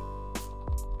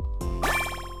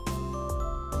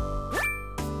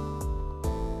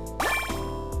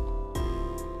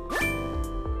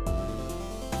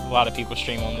 A lot of people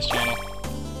stream on this channel.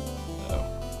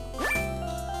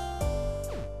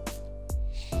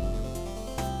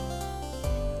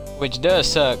 Which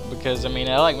does suck because I mean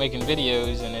I like making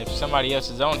videos, and if somebody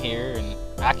else is on here and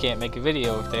I can't make a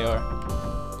video if they are.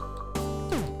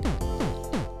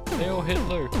 Hail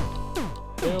Hitler!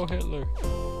 Hail Hitler!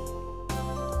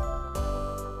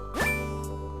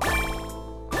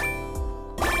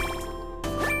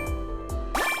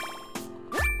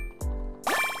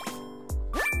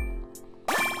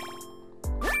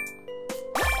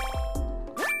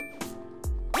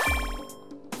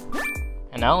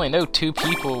 And I only know 2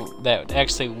 people that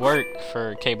actually work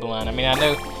for Cable Line. I mean, I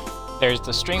know there's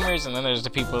the streamers and then there's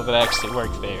the people that actually work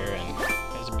there, and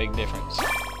there's a big difference.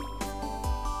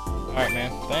 Alright,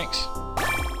 man. Thanks.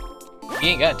 You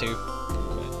ain't got to.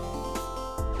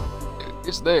 But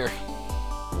it's there.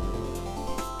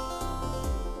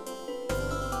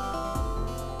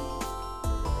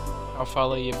 I'll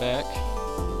follow you back.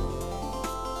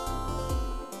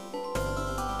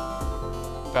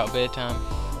 About bedtime.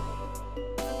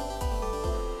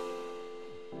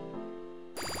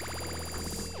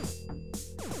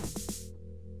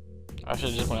 I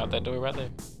should've just went out that door right there.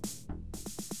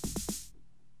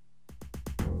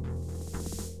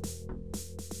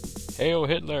 Hail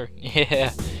Hitler!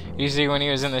 Yeah, you see when he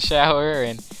was in the shower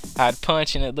and I'd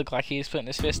punch and it looked like he was putting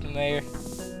his fist in the air.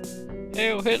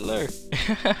 Hail Hitler!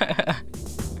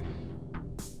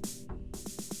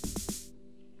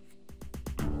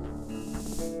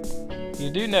 You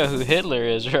do know who Hitler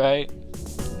is, right?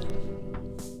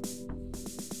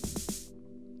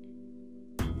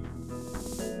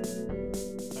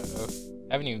 Uh-oh.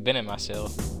 I haven't even been in my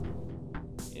cell.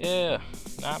 Yeah,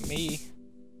 not me.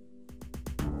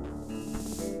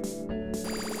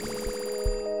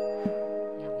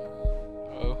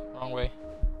 Uh-oh, wrong way.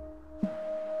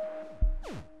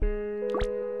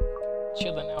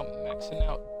 Chilling out, maxing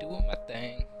out, doing my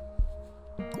thing.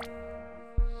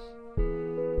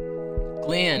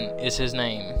 Glenn is his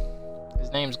name.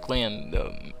 His name's Glenn,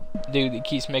 the dude that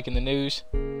keeps making the news.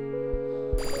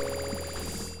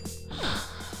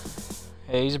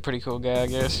 Hey, he's a pretty cool guy, I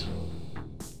guess.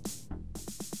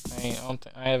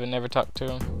 I haven't never talked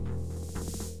to him.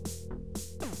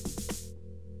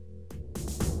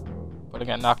 But I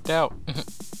got knocked out.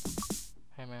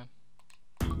 Hey man,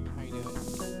 how you doing?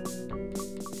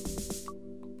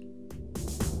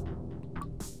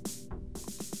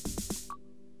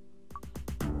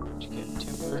 Did you get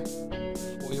timber,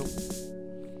 foil?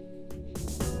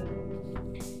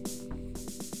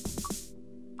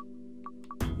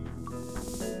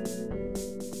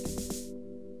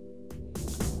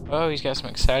 Oh, he's got some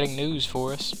exciting news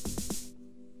for us.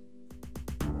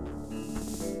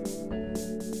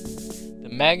 The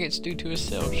maggots due to a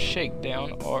cell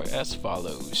shakedown are as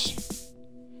follows.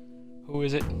 Who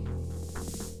is it?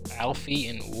 Alfie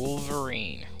and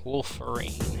Wolverine.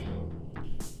 Wolverine.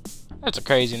 That's a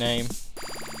crazy name.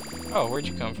 Oh, where'd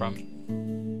you come from?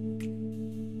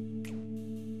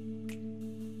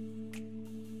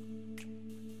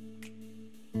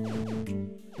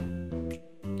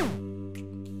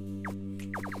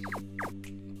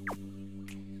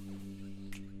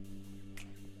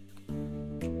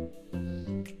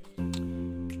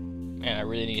 Man, I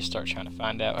really need to start trying to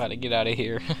find out how to get out of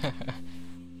here.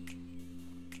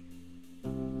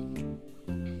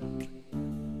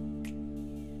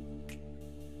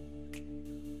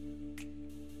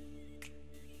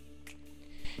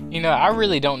 You know, I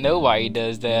really don't know why he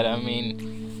does that. I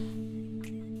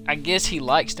mean, I guess he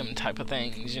likes them type of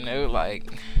things, you know, like,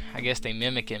 I guess they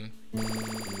mimic him.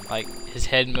 Like, his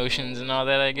head motions and all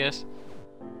that, I guess.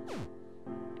 I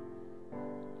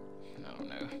don't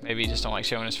know. Maybe he just don't like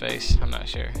showing his face. I'm not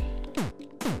sure.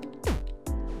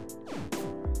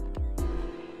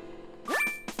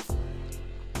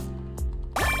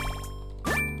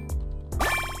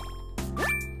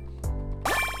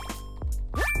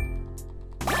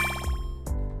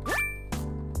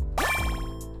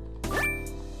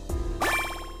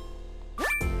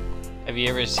 Have you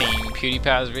ever seen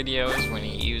PewDiePie's videos when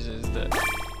he uses the,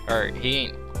 or he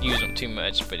ain't use them too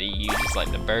much, but he uses like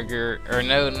the burger, or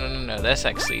no, that's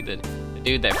actually the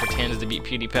dude that pretends to be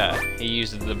PewDiePie. He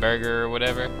uses the burger or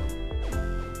whatever.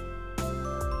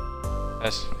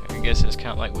 I guess it's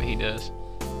kind of like what he does.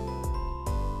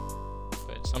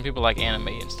 But some people like anime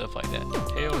and stuff like that.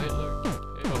 Hail Hitler,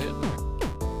 Hail Hitler.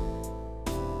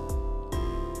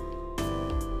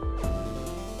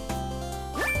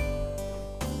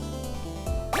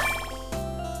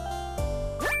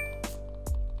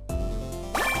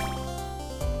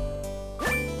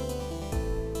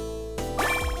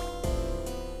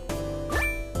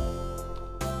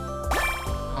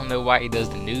 I don't know why he does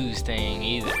the news thing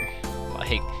either.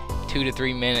 Like 2 to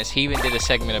 3 minutes. He even did a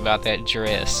segment about that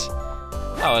dress.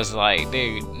 I was like,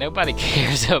 dude, nobody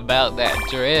cares about that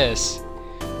dress.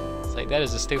 It's like, that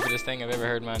is the stupidest thing I've ever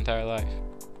heard in my entire life.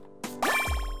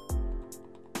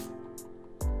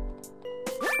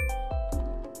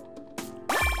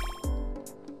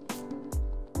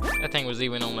 That thing was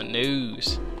even on the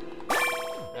news.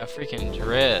 A freaking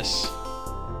dress.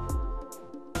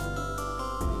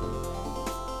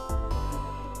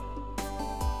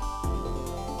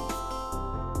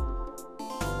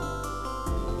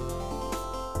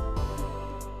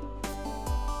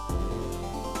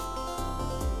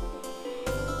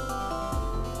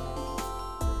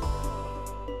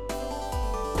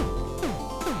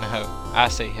 No, I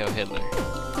say Hail Hitler.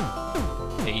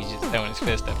 He's just throwing his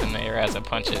fist up in the air as I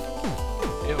punch it.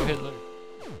 Hail Hitler.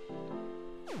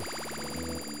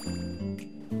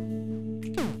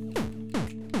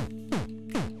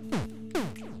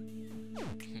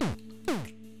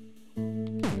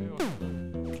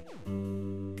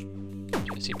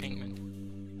 Jesse Pinkman.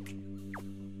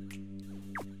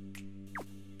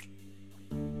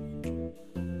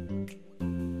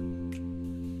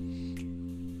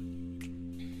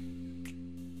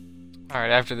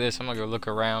 Alright, after this, I'm gonna go look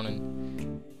around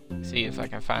and see if I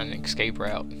can find an escape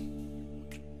route.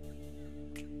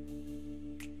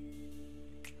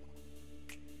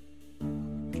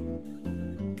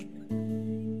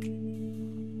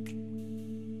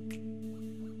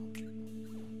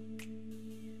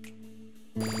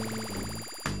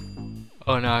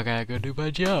 now I gotta go do my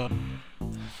job.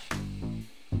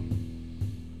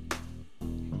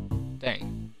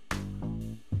 Dang.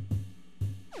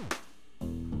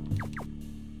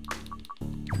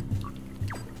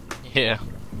 Yeah.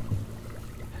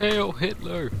 Hail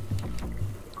Hitler!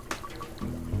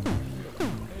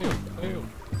 Hail, hail.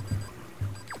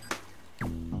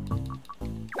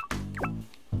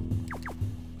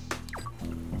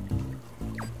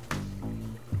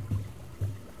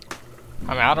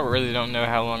 I mean, I don't know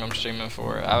how long I'm streaming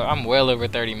for. I'm well over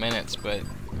 30 minutes, but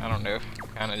I don't know. I'm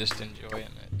kind of just enjoying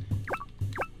it.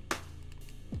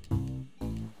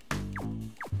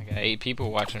 I got 8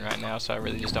 people watching right now, so I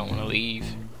really just don't want to leave.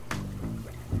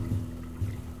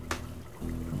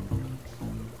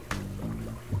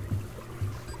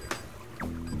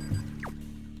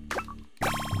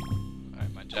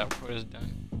 Alright, my job quote is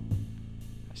done.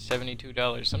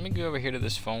 $72. Let me go over here to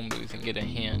this phone booth and get a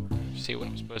hint. See what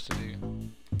I'm supposed to do.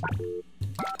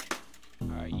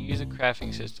 Alright, use a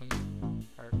crafting system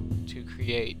to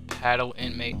create paddle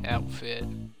inmate outfit,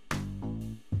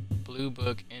 blue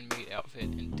book inmate outfit,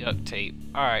 and duct tape.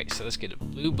 Alright, so let's get a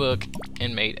blue book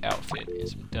inmate outfit and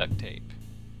some duct tape.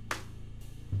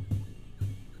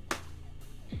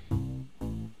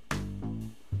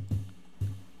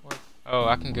 Oh,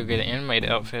 I can go get an inmate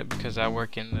outfit because I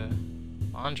work in the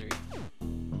laundry.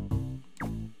 Alright,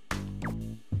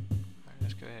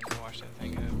 let's go ahead and wash that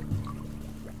thing up.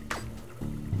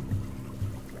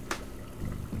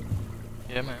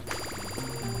 Yeah, man.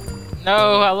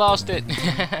 No, I lost it.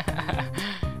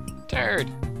 Turd.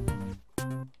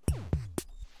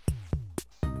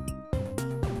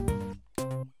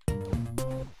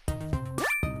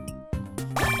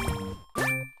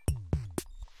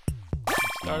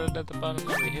 Started at the bottom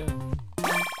of the hill.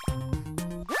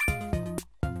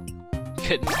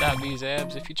 Couldn't stop these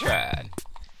abs if you tried.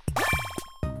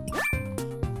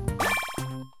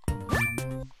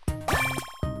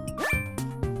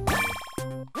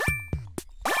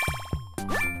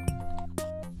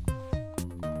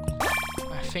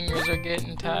 My fingers are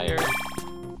getting tired.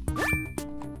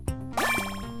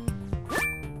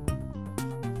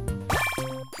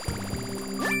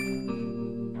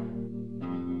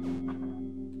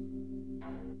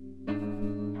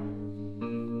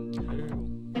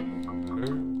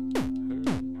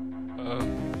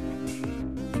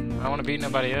 I don't want to beat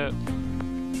nobody up.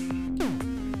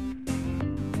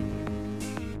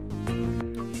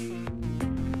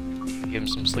 Give him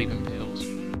some sleeping pills.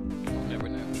 You'll never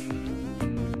know.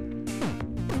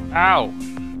 Ow!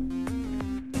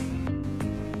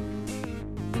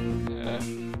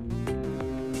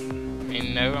 I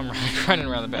mean, no, I'm running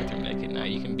around the bathroom naked. Now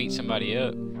you can beat somebody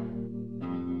up.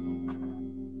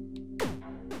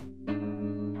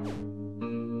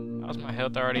 How's my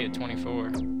health already at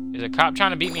 24? Is a cop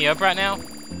trying to beat me up right now?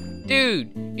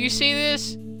 Dude, you see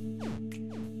this?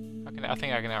 I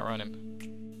think I can outrun him.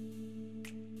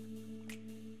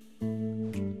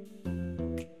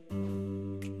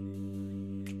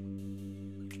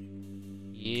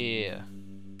 Yeah.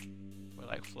 We're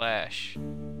like Flash.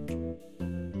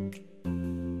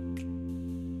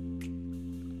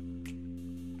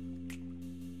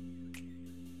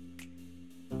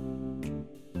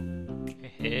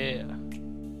 Yeah.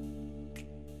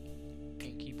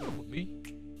 Me.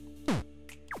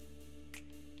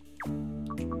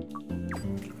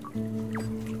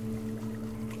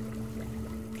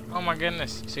 Oh my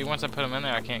goodness. See, once I put them in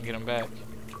there, I can't get them back.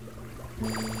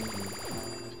 Let's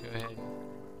go ahead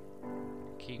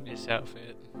and keep this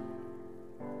outfit.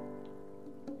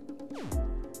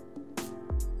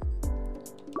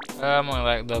 I'm only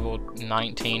like level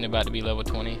 19, about to be level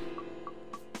 20.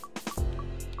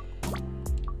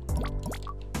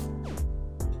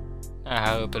 I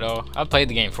hope it all. I've played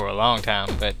the game for a long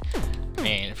time, but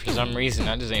man, for some reason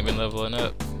I just ain't been leveling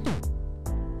up.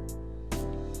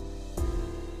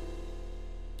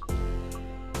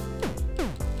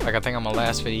 Like I think on my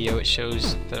last video it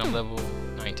shows that I'm level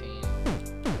 19.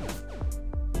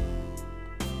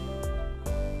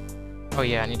 Oh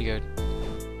yeah, I need to go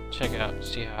check it out,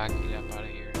 see how I can get up out of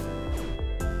here.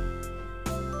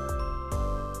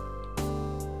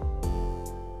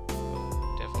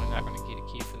 Definitely not gonna get a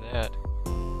key for that.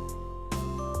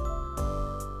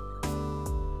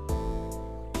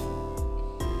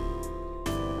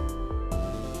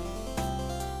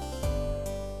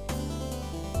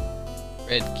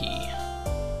 Red key.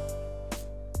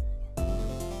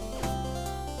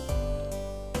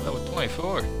 Level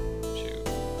 24. Shoot.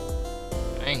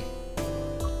 Dang.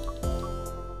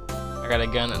 I got a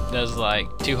gun that does like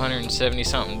 270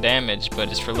 something damage, but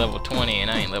it's for level 20 and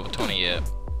I ain't level 20 yet.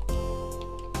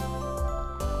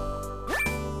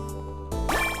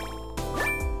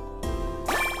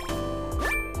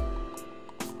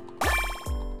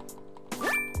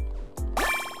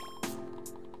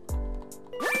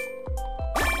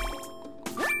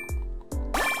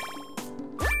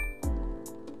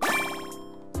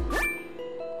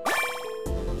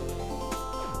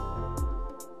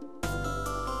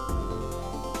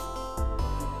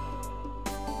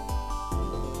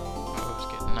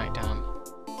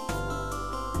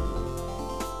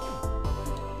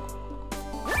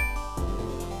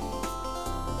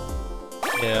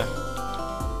 Yeah.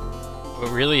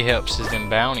 What really helps is them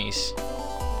bounties. Them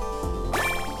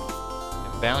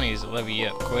bounties will level you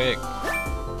up quick.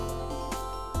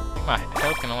 I think my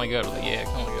health can only go to, yeah, it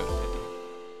can only go to 50.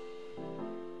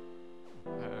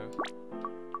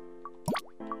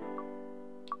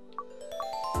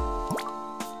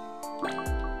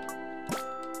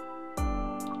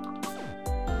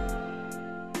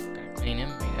 Gotta clean him,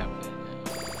 meat outfit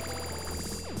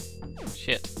now.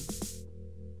 Shit.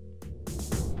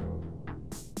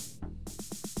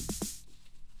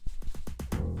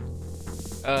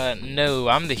 No,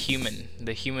 I'm the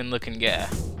human looking guy.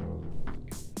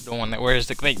 The one that wears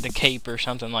the cape or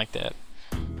something like that.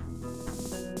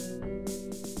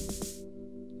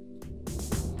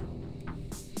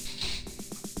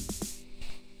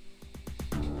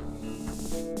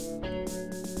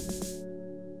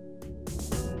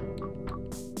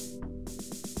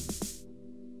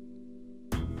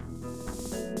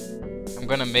 I'm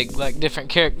gonna make like different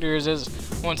characters as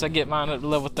once I get mine up to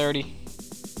level 30.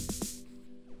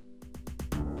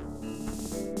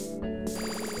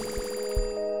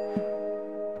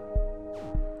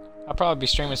 I'll probably be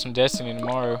streaming some Destiny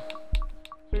tomorrow.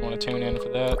 If you want to tune in for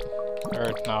that.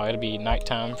 Or, no, it'll be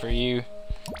nighttime for you.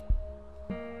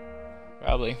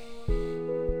 Probably.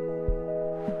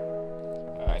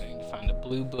 Alright, I need to find a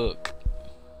blue book.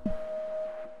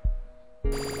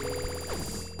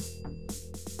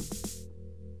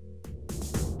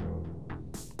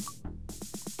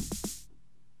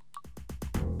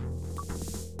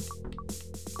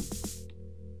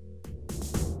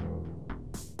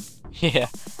 Yeah.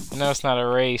 I know it's not a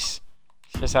race,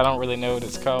 it's just I don't really know what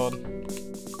it's called.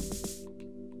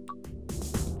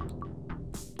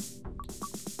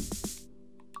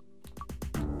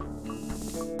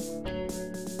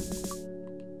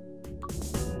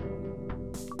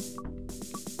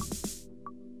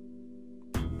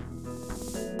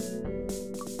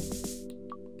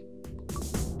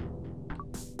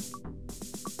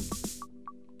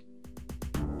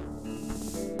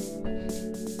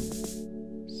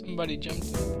 Somebody jumped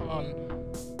in the pond.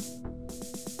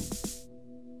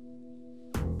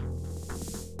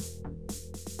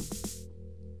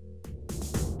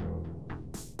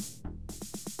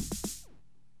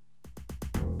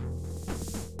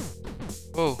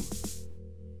 Whoa.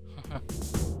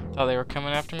 Thought they were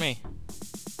coming after me.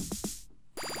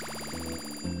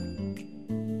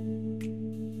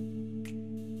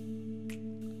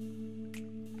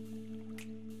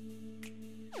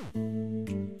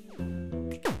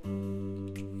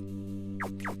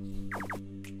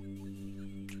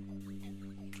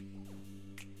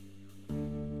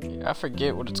 I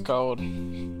forget what it's called.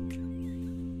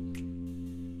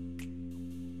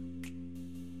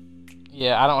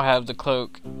 Yeah, I don't have the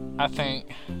cloak. I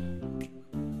think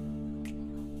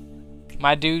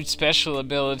my dude's special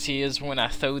ability is when I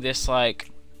throw this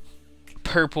like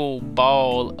purple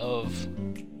ball of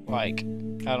like,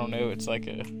 I don't know, it's like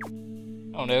a,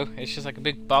 I don't know, it's just like a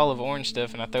big ball of orange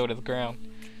stuff and I throw it at the ground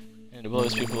and it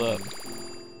blows people up.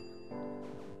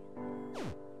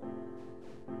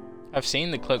 I've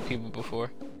seen the cloak people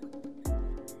before.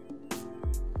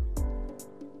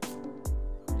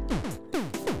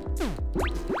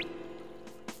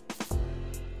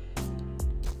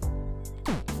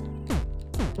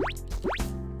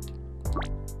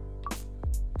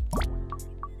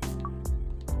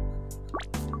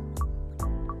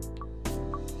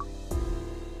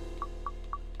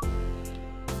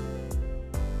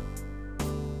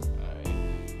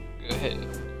 Go ahead and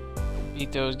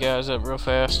beat those guys up real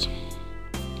fast.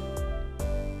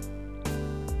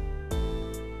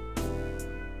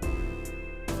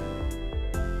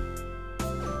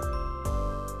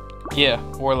 Yeah,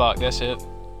 Warlock, that's it.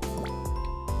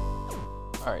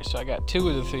 Alright, so I got 2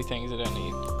 of the 3 things that I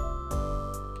need.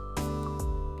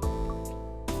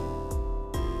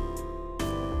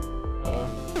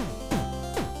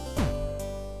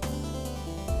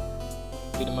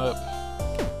 Beat him up.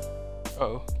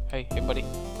 Uh-oh. Hey buddy.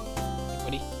 Hey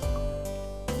buddy.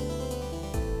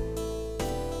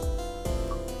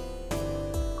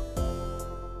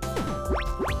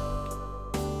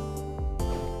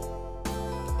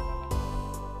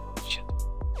 Shit.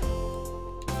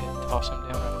 Yeah, toss him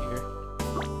down out here.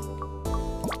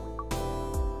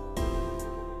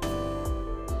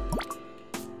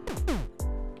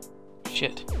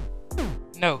 Shit.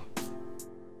 No.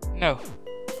 No.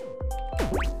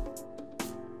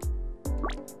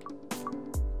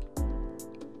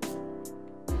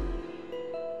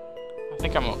 I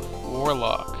think I'm a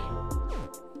warlock.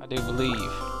 I do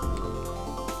believe.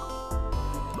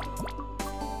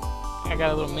 I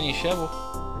got a little mini shovel.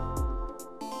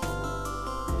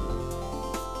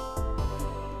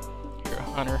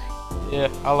 hunter. Yeah,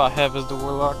 all I have is the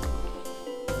warlock. Do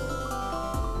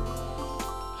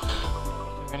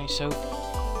I have any soap?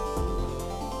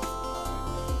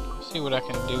 Let's see what I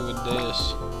can do with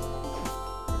this.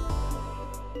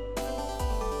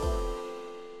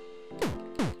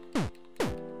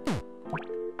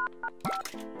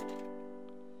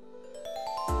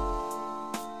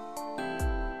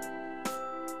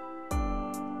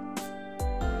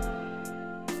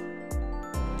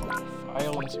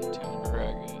 File and some timber, I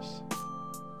guess.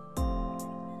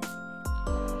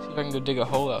 See if I can go dig a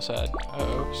hole outside.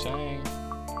 Uh-oh, sang.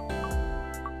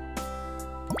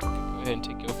 Go ahead and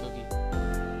take your cookie.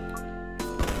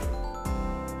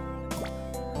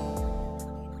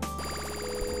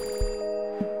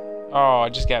 Oh, I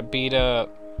just got beat up.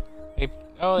 They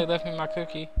left me my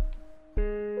cookie.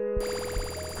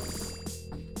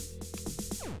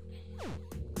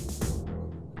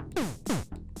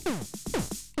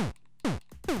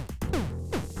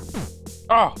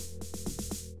 Oh!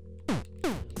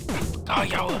 Oh,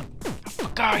 y'all up!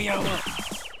 Oh, y'all up!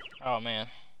 Oh, man.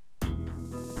 I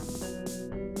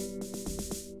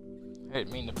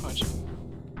didn't mean to punch him.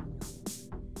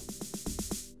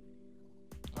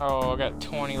 Oh, I got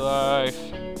 20 life.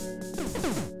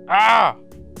 Ah!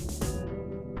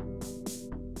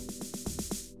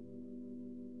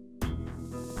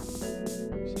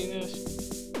 See this?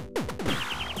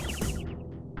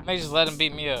 They just let him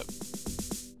beat me up.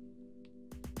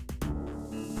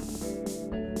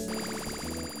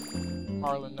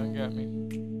 Marlin done got me.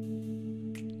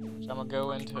 So I'm gonna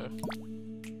go into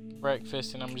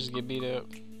breakfast and I'm just get beat up.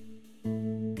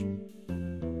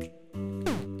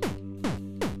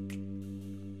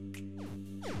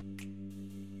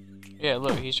 Yeah,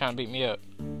 look, he's trying to beat me up.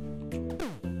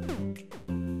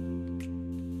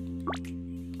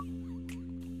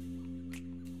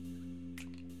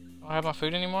 I don't have my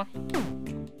food anymore?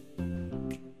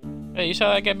 Hey, you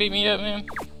saw that guy beat me up, man?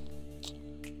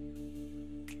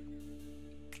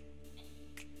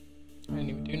 I didn't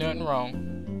even do nothing wrong.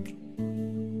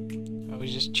 I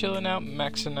was just chilling out,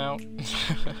 maxing out.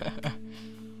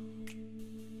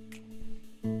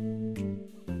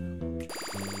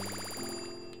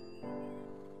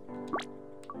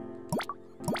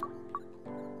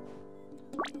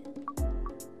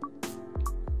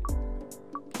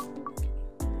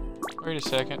 Wait a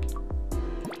second.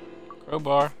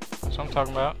 Crowbar. That's what I'm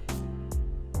talking about.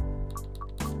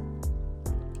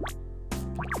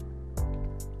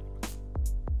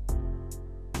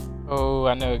 Oh,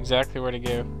 I know exactly where to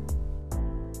go.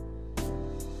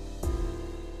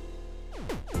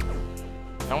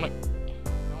 Don't it?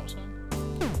 Don't, son?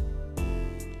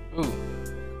 Ooh.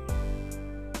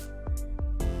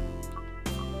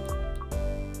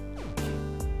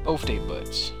 Both day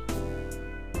butts.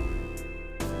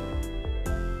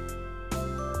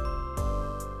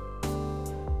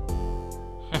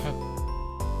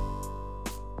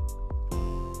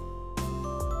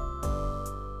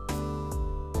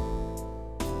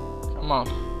 Come on.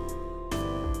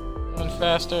 Run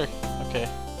faster. Okay, I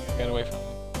think I got away from him.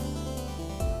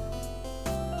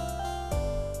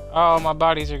 Oh, my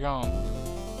bodies are gone.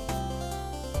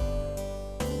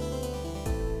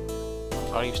 I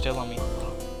thought he was still on me.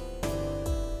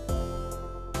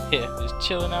 Yeah, just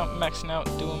chilling out, maxing out,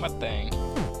 doing my thing.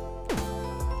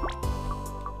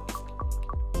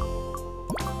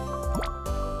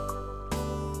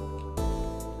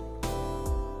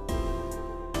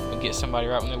 Get somebody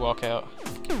right when they walk out.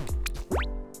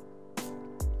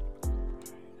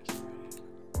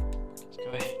 Let's go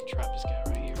ahead and trap this guy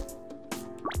right here.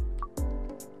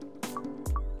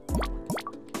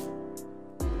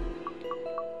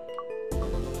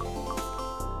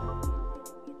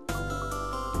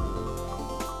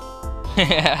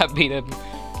 I beat him.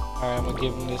 Alright, I'm gonna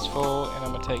give him this full and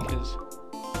I'm gonna take his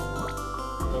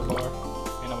crowbar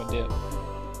and I'm gonna dip.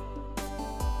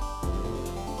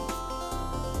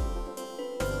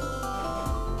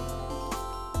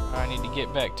 I need to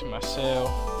get back to my cell.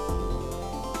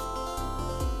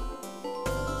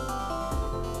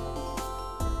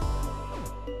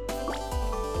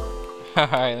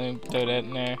 Alright, let me throw that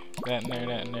in there, that in there,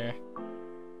 that in there.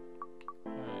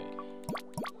 Alright.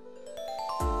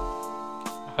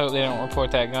 I hope they don't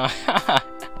report that gun.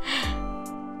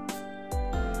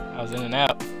 I was in and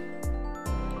out.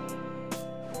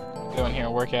 Go in here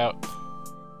and work out.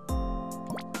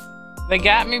 They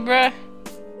got me, bruh.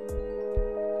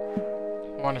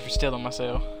 I wonder if you're still in my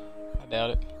cell. I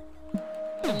doubt it.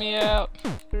 Let me out.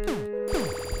 Go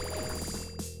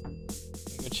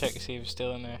check to see if it's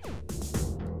still in there.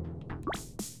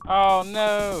 Oh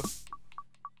no!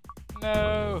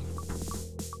 No!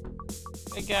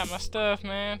 They got my stuff,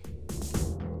 man.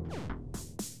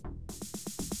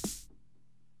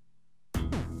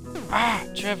 Ah,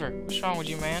 Trevor, what's wrong with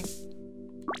you, man?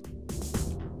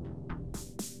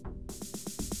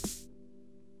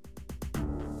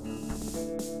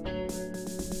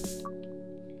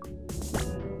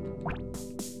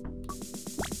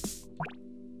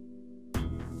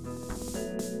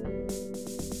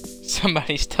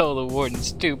 Somebody stole the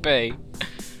warden's toupee.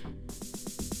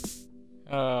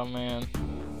 Oh, man.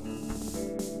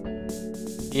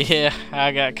 Yeah,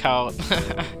 I got caught.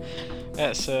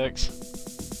 That sucks.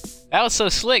 That was so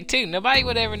slick, too. Nobody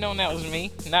would ever known that was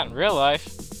me. Not in real life.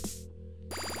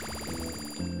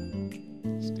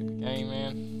 Stupid game,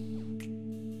 man.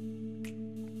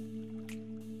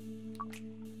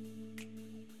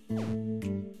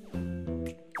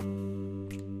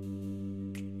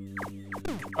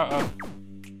 Uh-oh.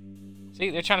 See,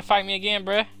 they're trying to fight me again,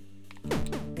 bruh.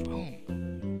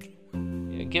 Boom.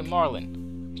 Yeah, get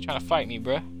Marlon. He's trying to fight me,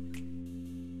 bruh.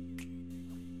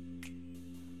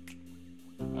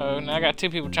 Oh, now I got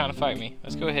two people trying to fight me.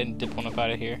 Let's go ahead and dip one up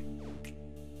out of here.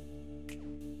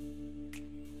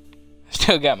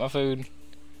 Still got my food.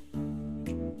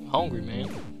 I'm hungry, man.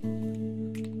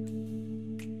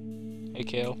 Hey,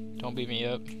 Kel, don't beat me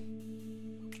up.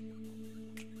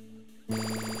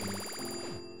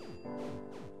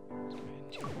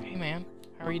 Hey, man,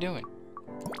 how are you doing?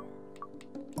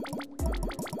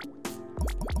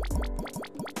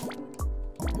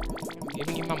 I'm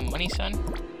giving you my money, son.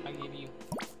 I'll give you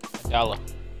 $1.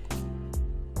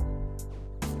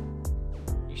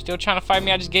 You still trying to fight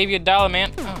me? I just gave you $1,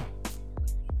 man.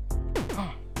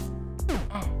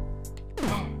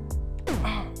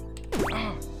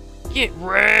 Get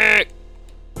wrecked!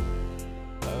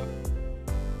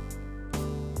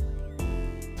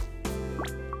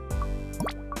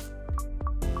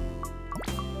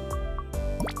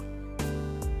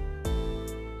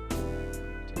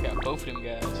 Took out both of them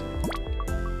guys.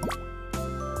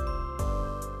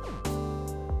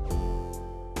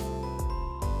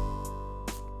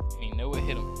 And you know what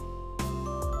hit him.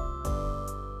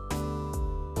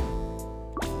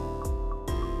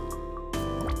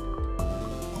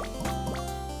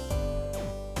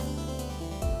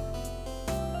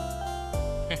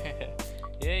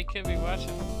 Yeah, he could be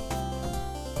watching.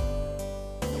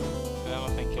 But I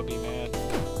don't think he'll be mad.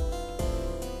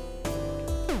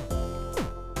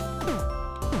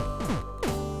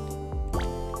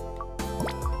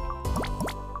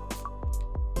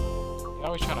 He's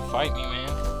always trying to fight me, man.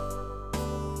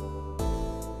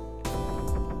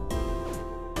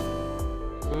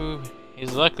 Ooh,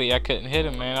 he's lucky I couldn't hit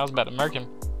him, man. I was about to murk him.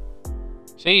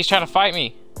 See, he's trying to fight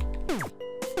me.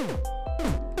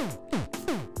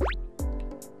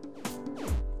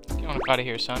 Out of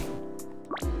here, son.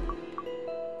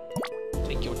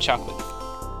 Take your chocolate.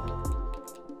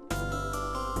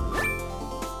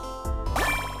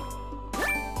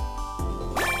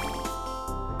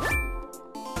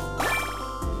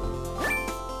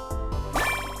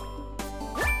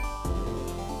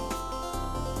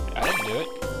 I didn't do it.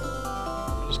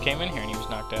 I just came in here and he was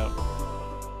knocked out.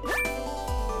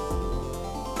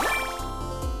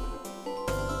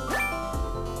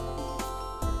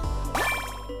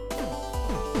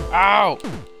 Ow!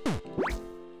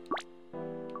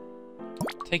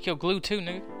 Take your glue too,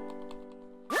 nigga.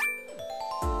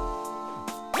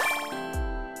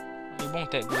 You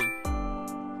want that glue.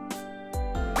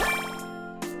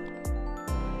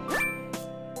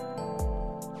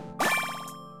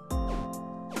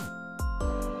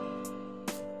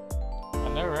 I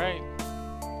know, right?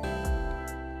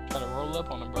 Try to roll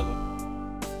up on a brother.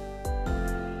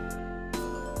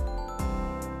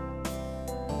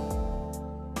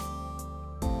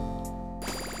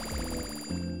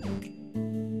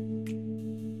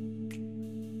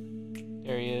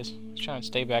 There he is. He's trying to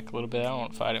stay back a little bit. I don't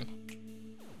want to fight him.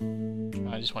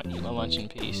 I just want to eat my lunch in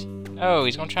peace. Oh,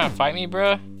 he's gonna try to fight me,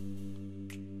 bruh?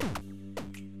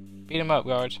 Beat him up,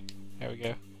 guards. There we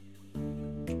go.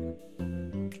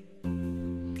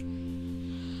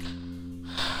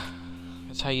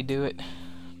 That's how you do it.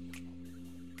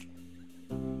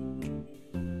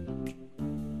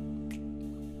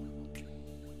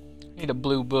 Need a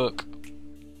blue book.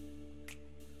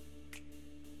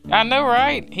 I know,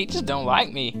 right? He just don't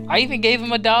like me. I even gave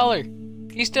him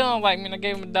 $1. He still don't like me, and I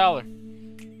gave him $1.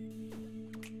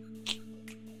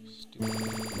 Stupid.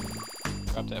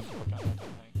 Drop that fork on that thing.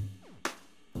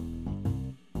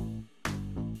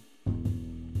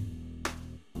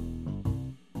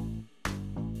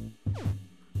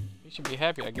 He should be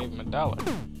happy I gave him $1.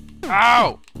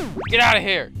 Ow! Get out of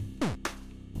here!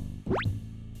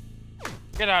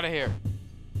 Get out of here!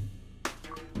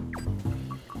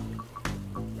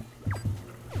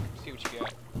 See what you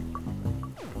got.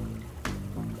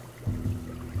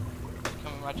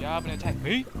 job and attack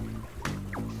me?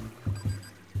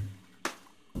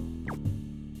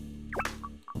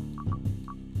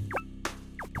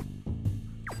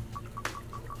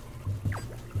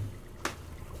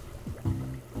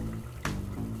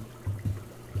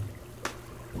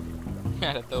 I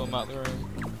had to throw him out the room.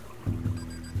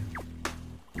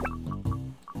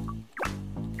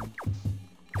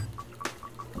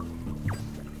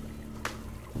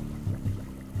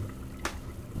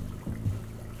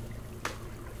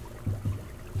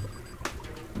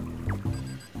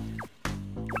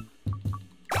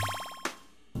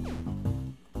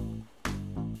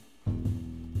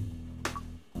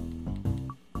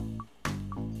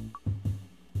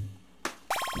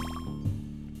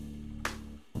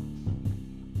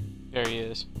 There he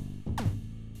is.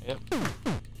 Yep.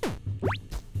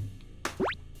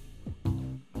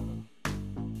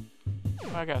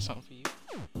 Oh, I got something for you.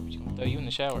 I'm just gonna throw you in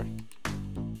the shower.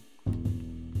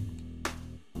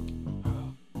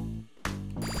 Oh.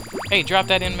 Hey, drop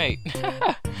that inmate.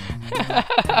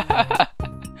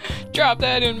 Drop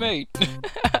that inmate.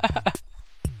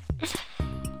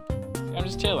 I'm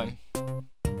just chilling.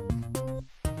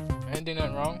 I didn't do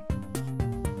nothing wrong.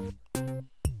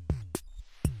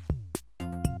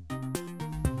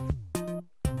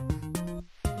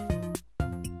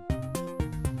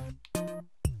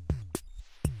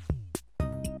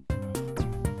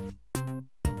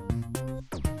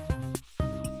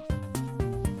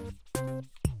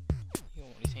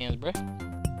 Hands, bruh.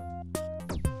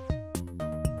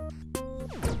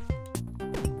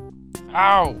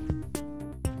 Ow!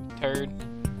 Turd.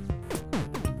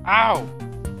 Ow!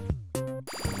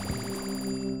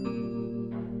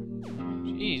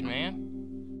 Jeez, man.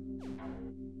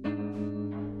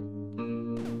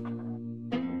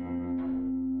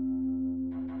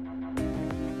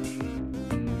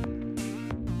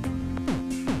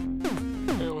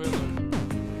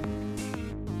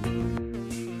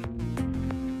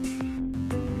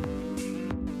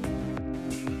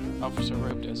 Officer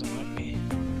Rope doesn't like me.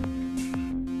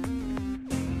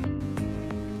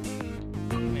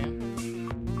 Man.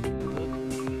 Look.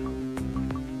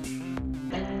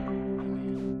 Hey,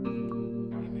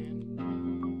 man.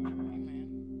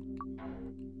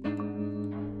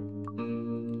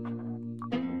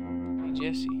 Hey,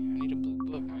 Jesse, I need a blue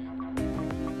book, man.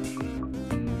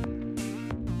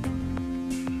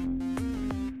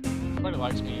 Nobody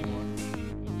likes me anymore.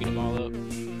 I'll beat them all up.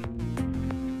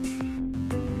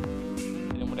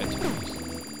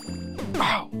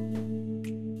 Ow!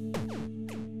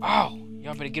 Ow!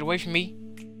 Y'all better get away from me.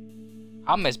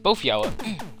 I'll mess both of y'all up.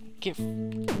 Get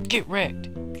wrecked.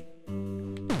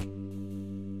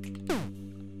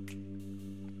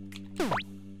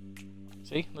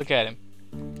 See? Look at him.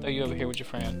 Throw you over here with your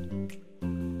friend.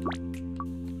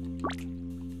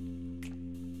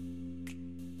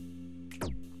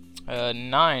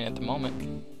 9 at the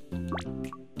moment.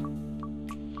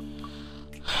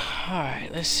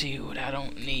 Alright, let's see what I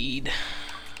don't need.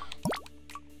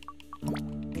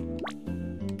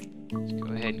 Let's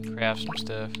go ahead and craft some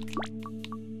stuff.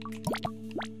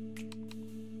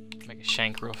 Make a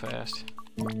shank real fast.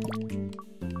 Alright,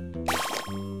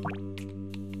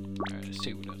 let's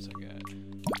see what else I got.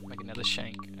 Make another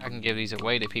shank. I can give these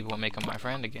away to people and make them my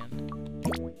friend again.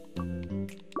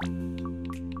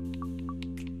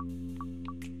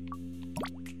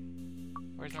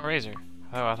 Where's my razor?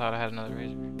 Oh, I thought I had another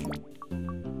razor.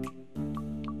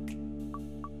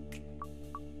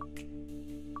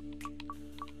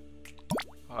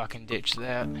 Oh, I can ditch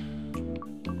that. I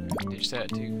can ditch that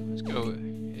too. Let's go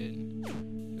ahead.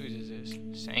 Whose is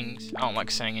this? Sang's? I don't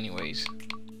like Sang anyways.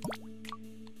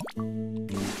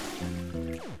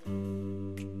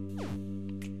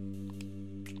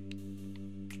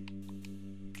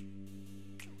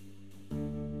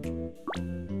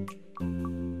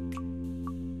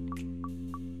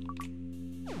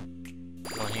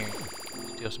 Go in here,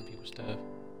 steal some people's stuff.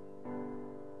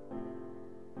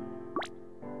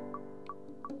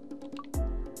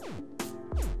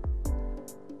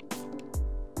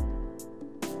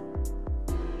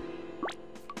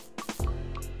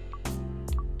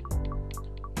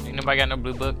 Ain't nobody got no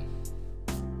blue book.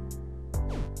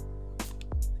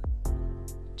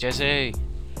 Jesse,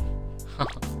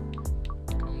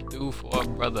 come through for a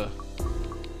brother.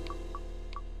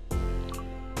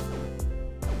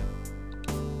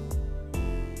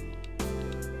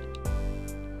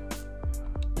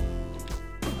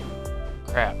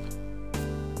 Crap.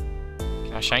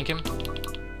 Can I shank him?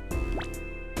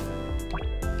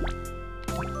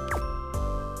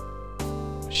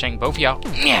 Shank both of y'all.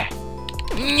 Yeah.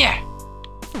 Yeah.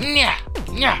 Yeah.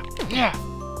 Yeah. Yeah.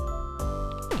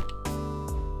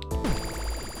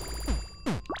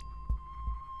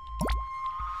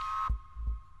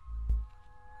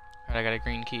 I got a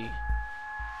green key.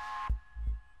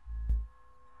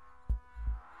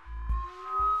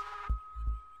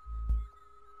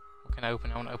 What can I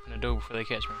open? I want to open the door before they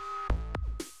catch me.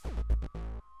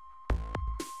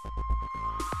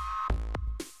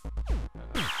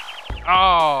 Oh,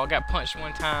 I got punched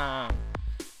one time.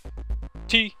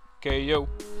 TKO.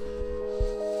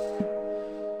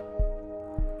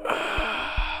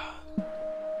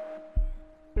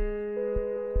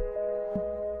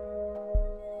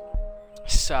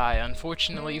 Sigh.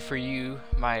 Unfortunately for you,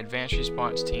 my advanced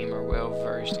response team are well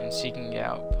versed in seeking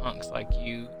out punks like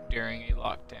you during a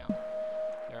lockdown.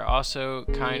 They're also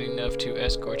kind enough to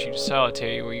escort you to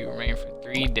solitary, where you remain for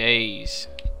 3 days.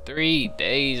 3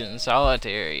 days in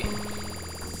solitary.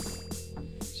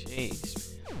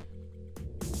 Jeez.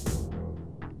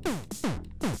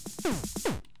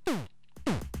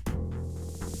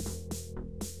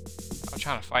 I'm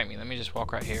trying to fight me. Let me just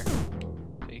walk right here.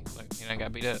 See? Look, you know, I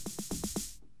got beat up.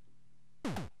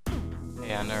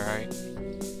 Yeah, I know, right?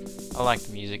 I like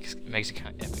the music. It makes it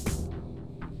kind of epic.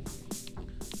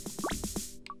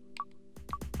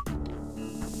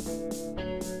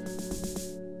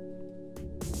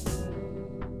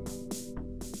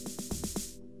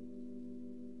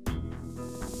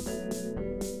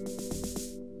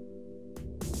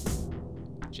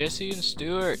 Jesse and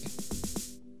Stuart.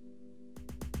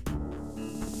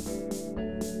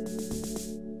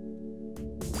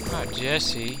 Not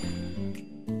Jesse.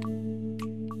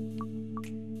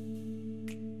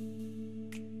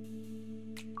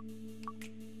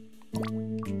 I'll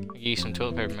give you some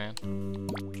toilet paper, man.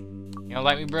 You don't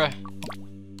like me, bruh?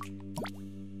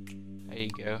 There you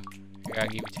go. Here, I'll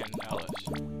give you $10.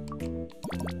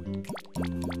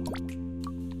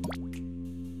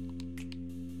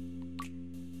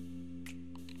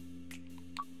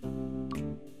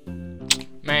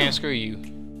 Man, screw you.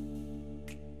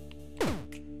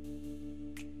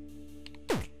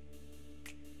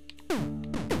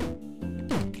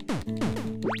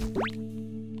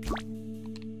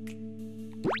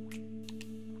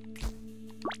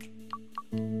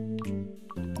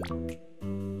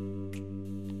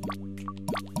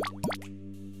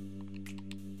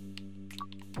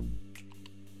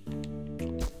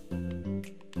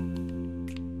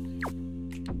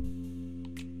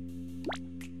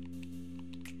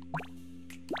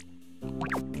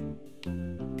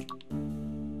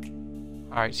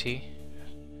 Alright, see?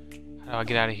 How do I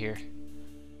get out of here?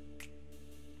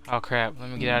 Oh crap, let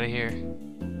me get out of here.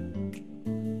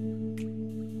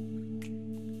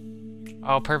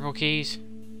 Oh, purple keys.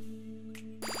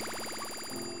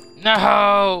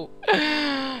 No!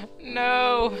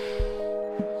 No!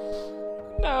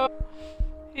 No!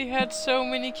 He had so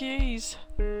many keys.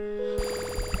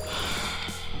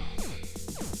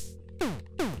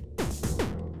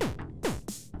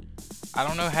 I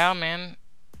don't know how, man.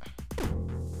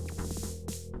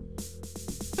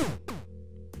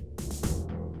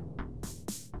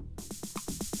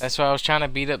 That's why I was trying to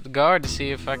beat up the guard to see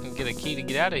if I can get a key to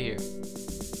get out of here.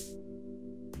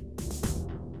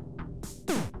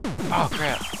 Oh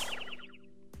crap.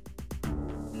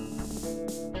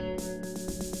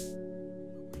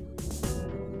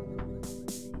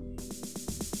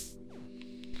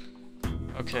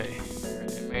 Okay,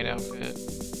 inmate outfit.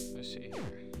 Let's see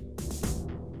here.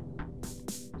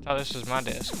 I thought this was my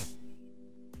desk.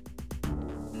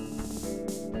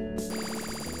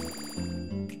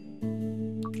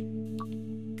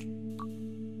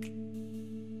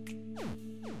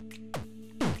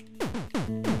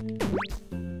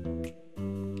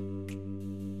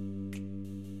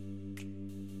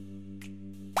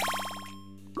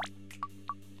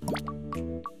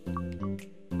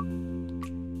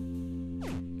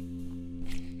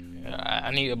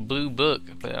 I need a blue book,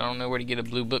 but I don't know where to get a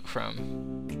blue book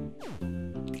from.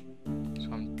 So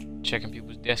I'm checking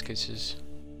people's desks.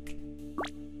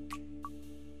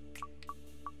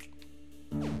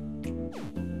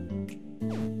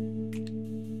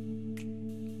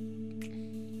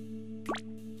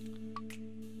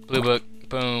 Blue book,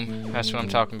 boom, that's what I'm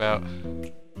talking about.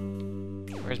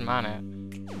 Where's mine at?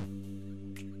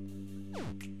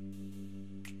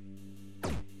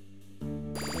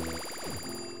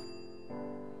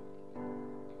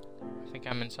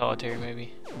 I'm in solitary,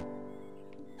 maybe.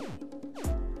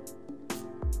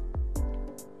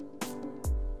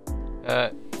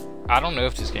 I don't know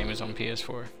if this game is on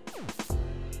PS4.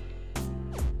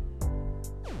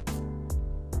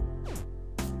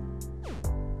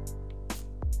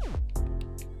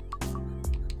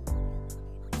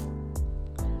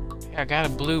 Yeah, I got a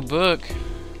blue book.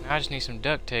 Now I just need some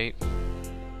duct tape.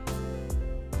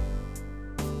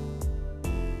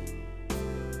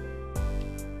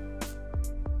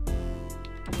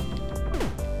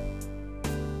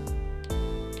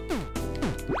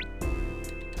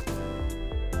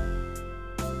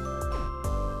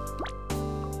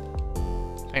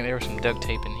 I think there was some duct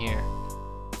tape in here.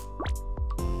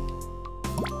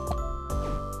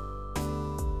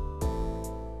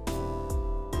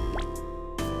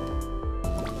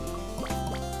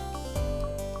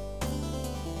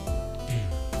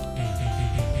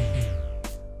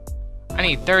 I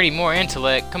need 30 more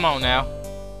intellect. Come on now.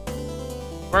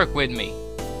 Work with me.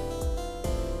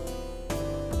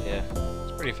 Yeah,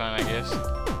 it's pretty fun, I guess.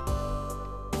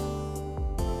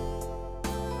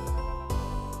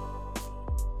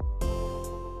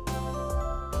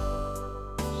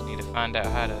 Just need to find out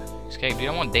how to escape. Dude,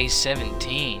 I'm on day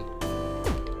 17.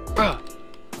 Bruh.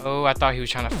 Oh, I thought he was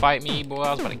trying to fight me, boy.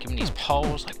 I was about to give him these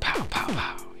poles, like pow, pow,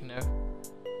 pow, you know?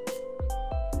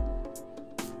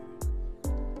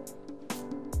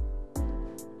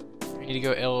 I need to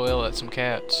go LOL at some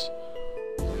cats.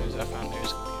 As soon as I find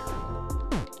there's computer.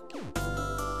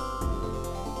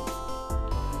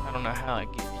 I don't know how I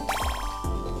get into it.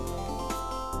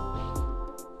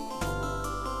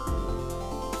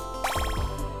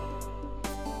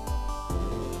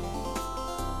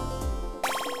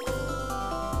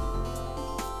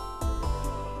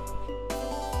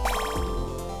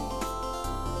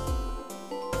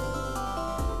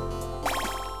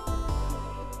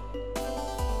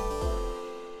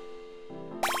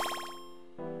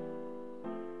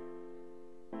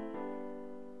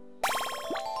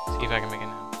 See if I can make it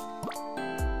now.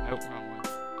 Nope, wrong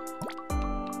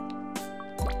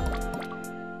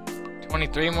one.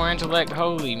 23 more intellect,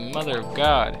 holy mother of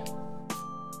God.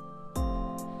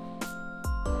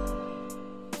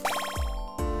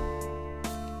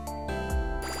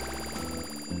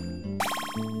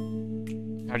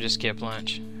 I'll just skip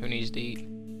lunch. Who needs to eat?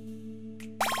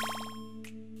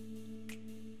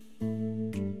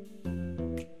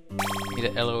 Need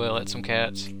a LOL at some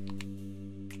cats.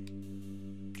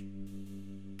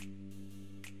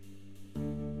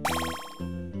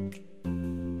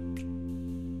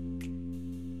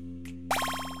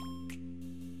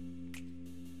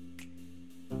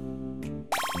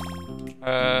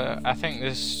 I think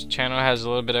this channel has a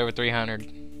little bit over 300.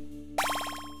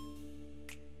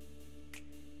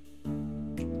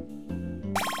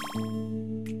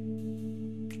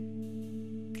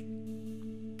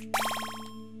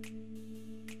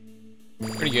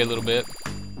 Pretty good, little bit.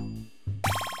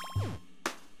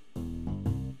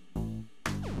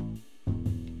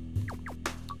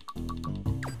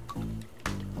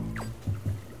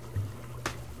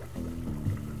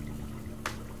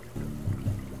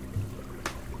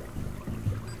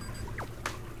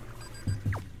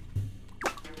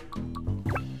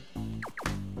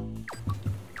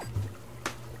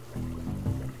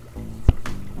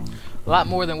 A lot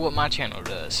more than what my channel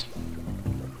does.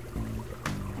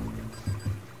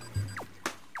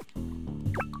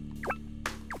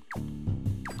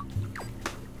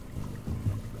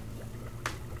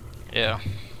 Yeah.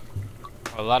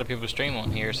 Well, a lot of people stream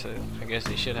on here, so I guess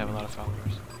they should have a lot of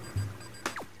followers.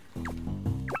 I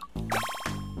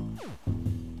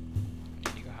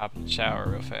need to go hop in the shower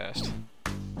real fast.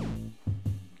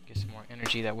 Get some more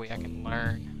energy, that way I can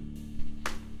learn.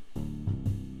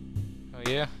 Oh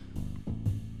yeah?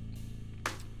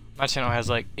 My channel has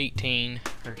like 18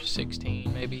 or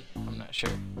 16 maybe, I'm not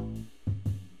sure.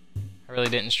 I really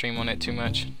didn't stream on it too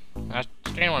much. I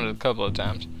streamed on it a couple of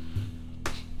times.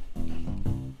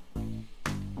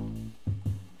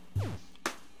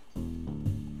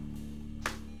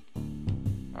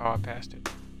 Oh, I passed it.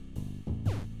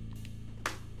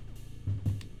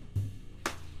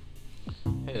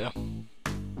 Yeah.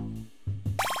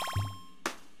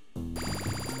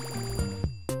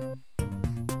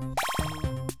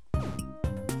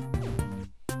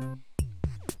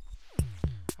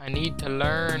 I need to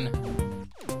learn.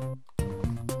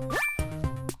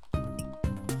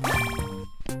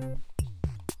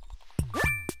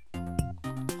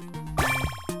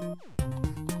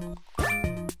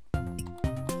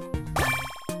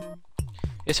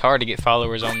 It's hard to get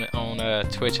followers on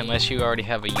Twitch unless you already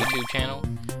have a YouTube channel,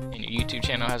 and your YouTube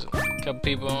channel has a couple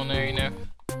people on there, you know,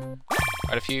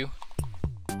 quite a few.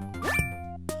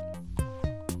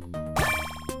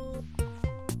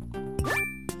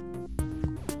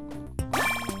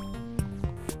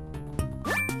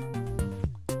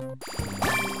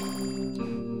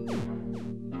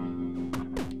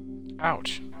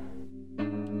 Ouch.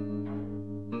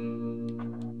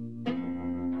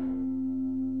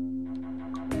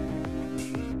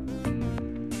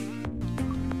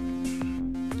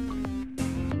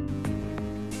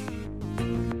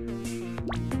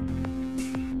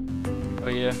 Oh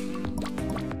yeah,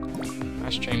 I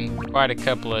streamed quite a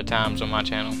couple of times on my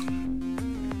channel.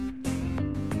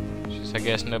 It's just I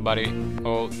guess nobody,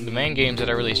 well, the main games that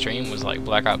I really streamed was like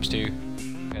Black Ops 2.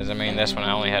 Because, I mean, that's when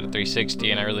I only had a 360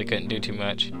 and I really couldn't do too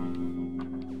much.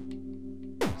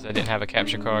 Because I didn't have a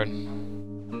capture card.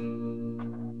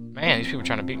 Man, these people are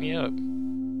trying to beat me up.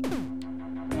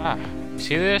 Ah, you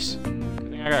see this?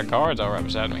 Good thing I got guards all right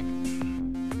beside me.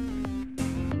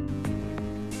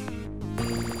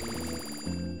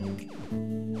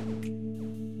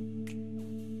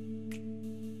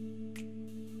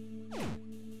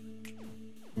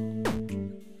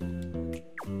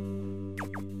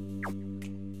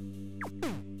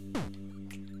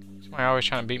 Somebody always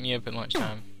trying to beat me up at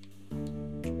lunchtime.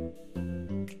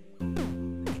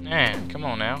 Man, come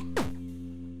on now.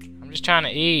 I'm just trying to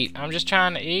eat. I'm just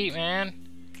trying to eat, man.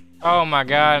 Oh my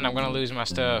god, and I'm gonna lose my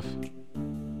stuff.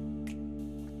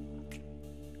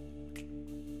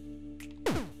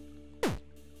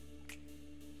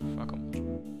 Fuck 'em.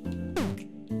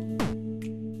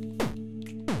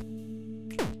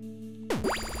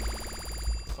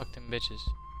 Fuck them bitches.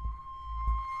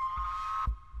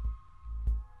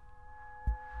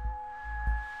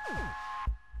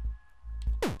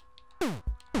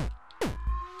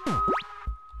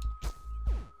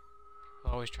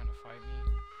 Always trying to fight me.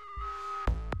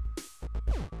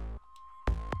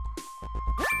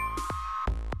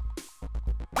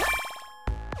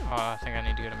 Oh, I think I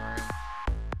need to go to my room.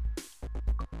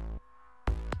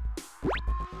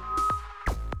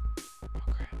 Oh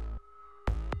crap.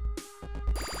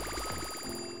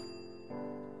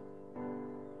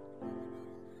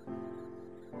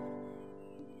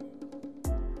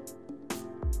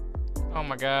 Oh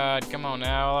my god, come on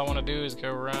now. All I want to do is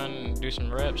go run and do some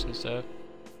reps and stuff.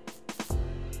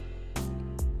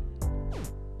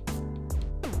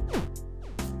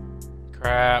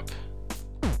 Crap.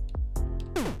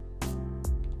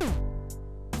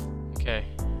 Okay,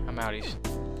 I'm outies.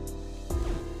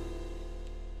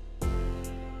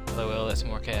 LOL, that's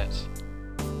more cats.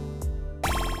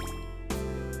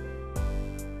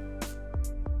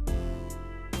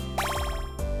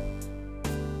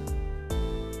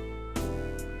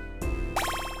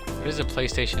 What is a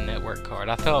PlayStation Network card?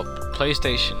 I thought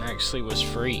PlayStation actually was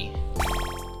free.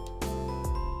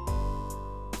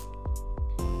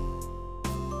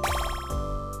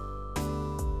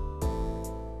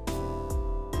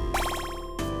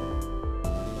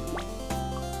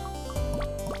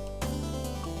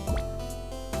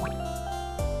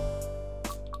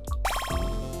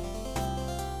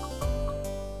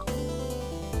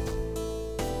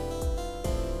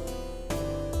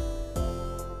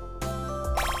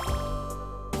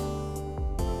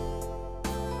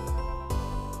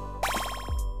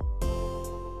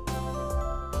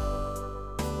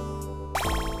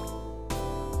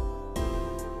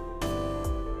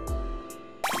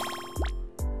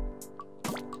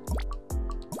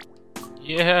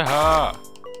 Yeah.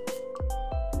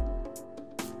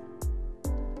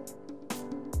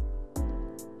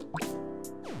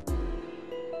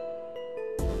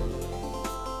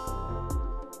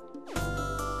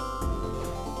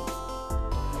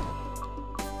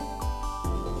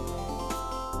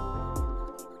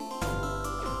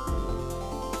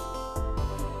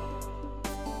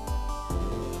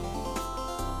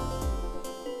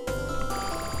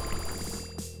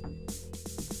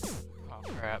 Oh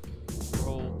crap.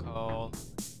 Roll call.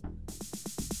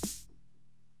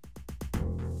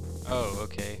 Oh,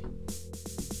 okay.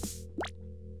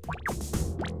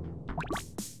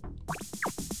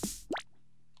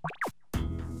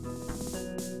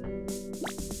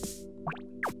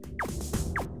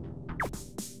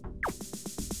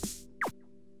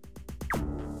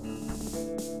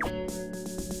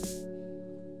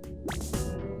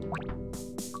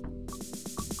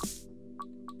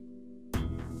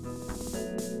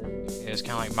 Yeah, it's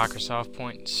kind of like Microsoft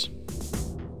points.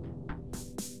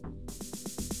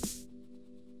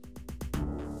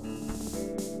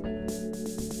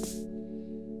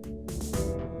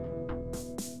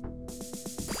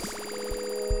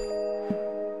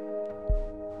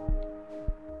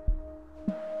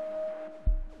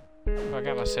 Oh, I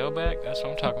got my cell back? That's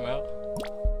what I'm talking about.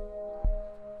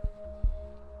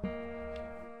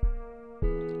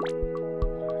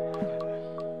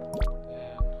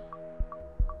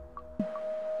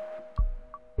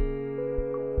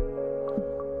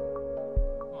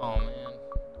 Oh man.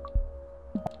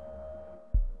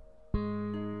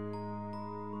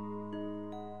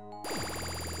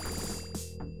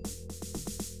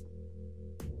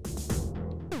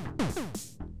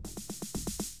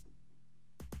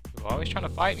 You're always trying to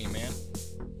fight me, man.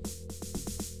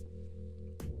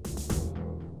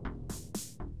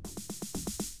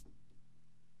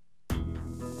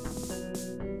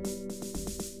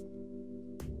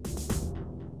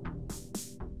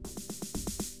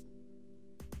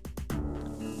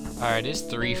 Alright, it's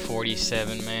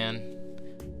 3:47, man.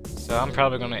 So I'm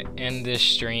probably gonna end this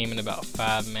stream in about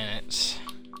 5 minutes.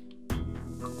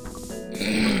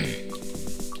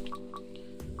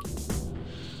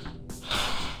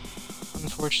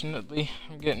 Unfortunately,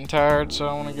 I'm getting tired, so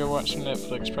I want to go watch some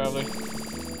Netflix probably.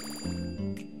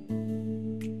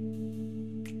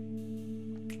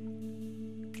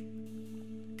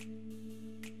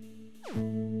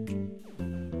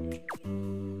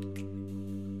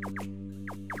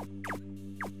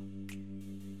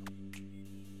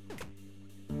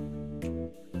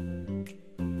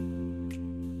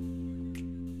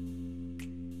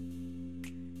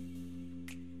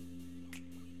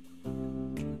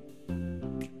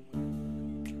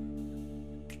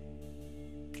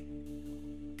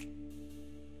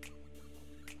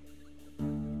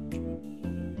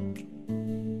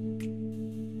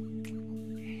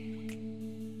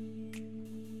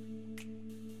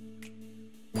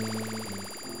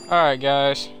 Alright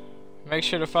guys, make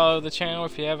sure to follow the channel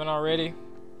if you haven't already.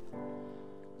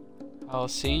 I'll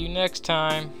see you next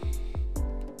time.